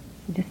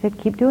 He just said,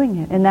 keep doing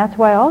it. And that's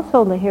why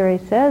also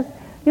Lahiri says,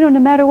 no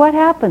matter what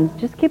happens,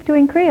 just keep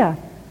doing Kriya.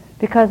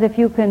 Because if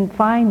you can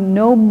find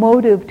no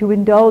motive to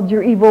indulge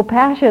your evil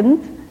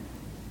passions,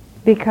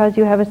 because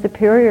you have a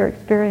superior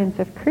experience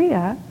of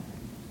Kriya,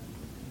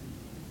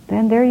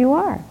 then there you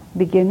are.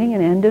 Beginning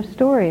and end of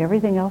story.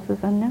 Everything else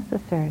is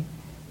unnecessary.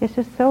 It's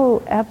just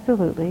so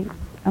absolutely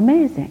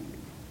amazing.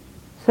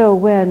 So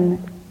when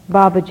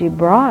Babaji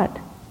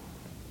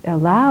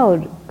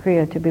allowed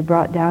Kriya to be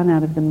brought down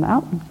out of the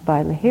mountains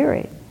by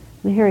Lahiri,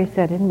 Lahiri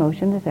set in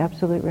motion this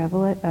absolute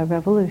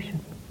revolution.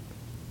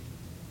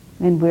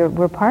 And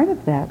we're part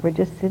of that. We're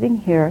just sitting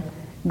here,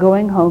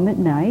 going home at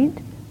night,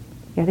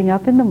 getting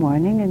up in the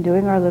morning and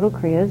doing our little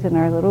Kriyas in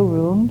our little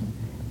rooms.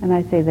 And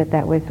I say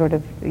that way sort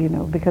of,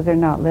 because they're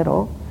not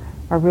little.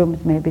 Our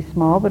rooms may be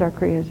small, but our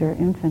Kriyas are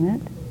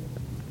infinite.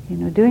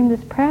 Doing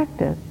this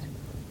practice,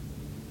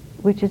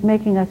 which is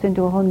making us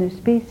into a whole new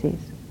species.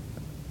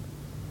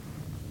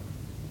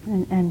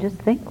 And just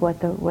think what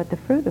the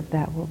fruit of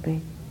that will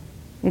be.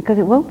 Because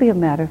it won't be a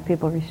matter of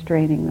people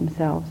restraining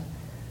themselves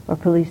or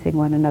policing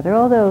one another,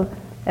 although,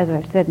 as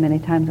I've said many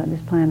times on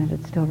this planet,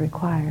 it's still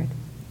required.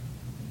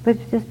 But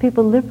it's just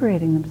people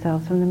liberating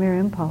themselves from the mere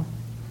impulse.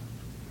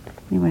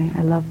 Anyway,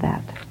 I love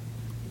that.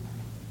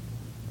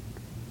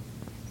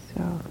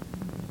 So,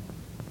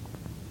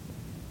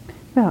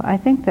 well, I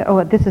think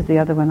that, this is the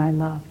other one I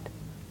loved.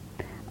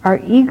 Our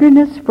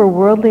eagerness for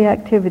worldly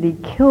activity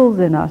kills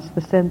in us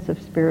the sense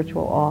of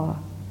spiritual awe.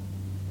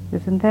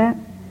 Isn't that?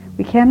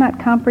 We cannot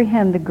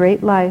comprehend the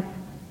great life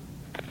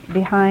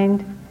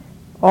behind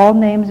all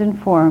names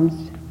and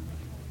forms.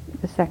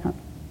 The second.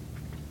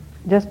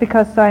 Just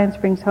because science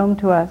brings home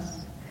to us,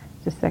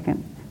 just a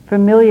second,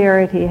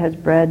 familiarity has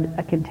bred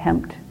a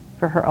contempt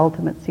for her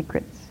ultimate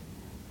secrets.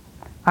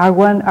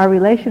 Our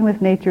relation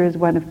with nature is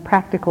one of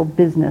practical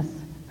business.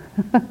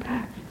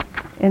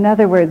 In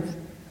other words,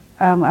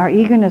 our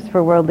eagerness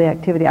for worldly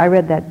activity, I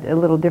read that a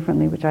little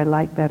differently, which I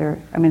like better,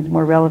 it's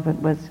more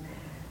relevant, was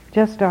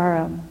just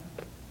our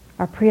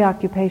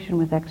preoccupation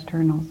with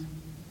externals.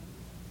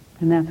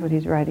 And that's what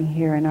he's writing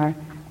here. And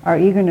our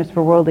eagerness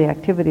for worldly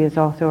activity is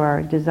also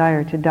our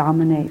desire to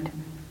dominate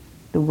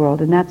the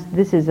world. And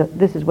this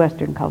is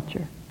Western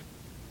culture.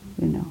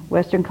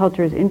 Western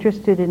culture is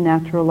interested in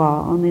natural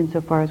law only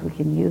insofar as we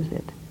can use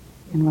it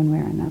in one way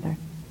or another.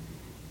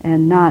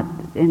 And not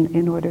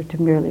in order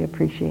to merely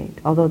appreciate,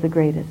 although the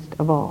greatest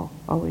of all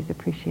always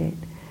appreciate.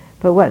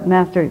 But what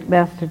Master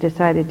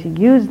decided to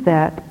use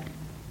that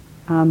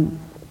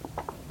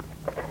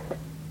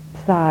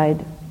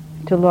side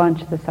to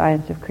launch the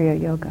science of Kriya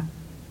Yoga,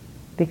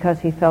 because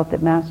he felt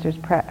that Master's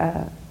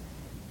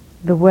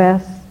the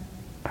West's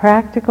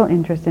practical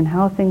interest in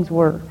how things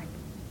work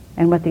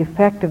and what the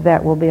effect of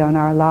that will be on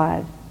our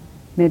lives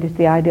made us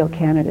the ideal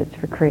candidates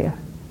for Kriya.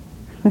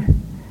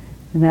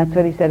 And that's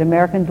what he said.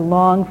 Americans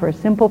long for a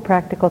simple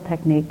practical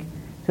technique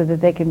so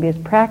that they can be as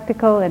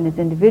practical and as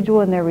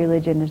individual in their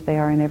religion as they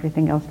are in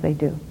everything else they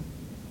do.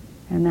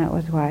 And that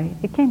was why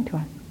it came to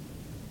us.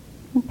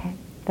 Okay,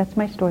 that's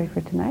my story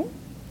for tonight.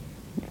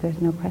 If there's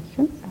no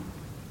questions.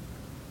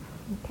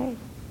 Okay,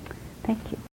 thank you.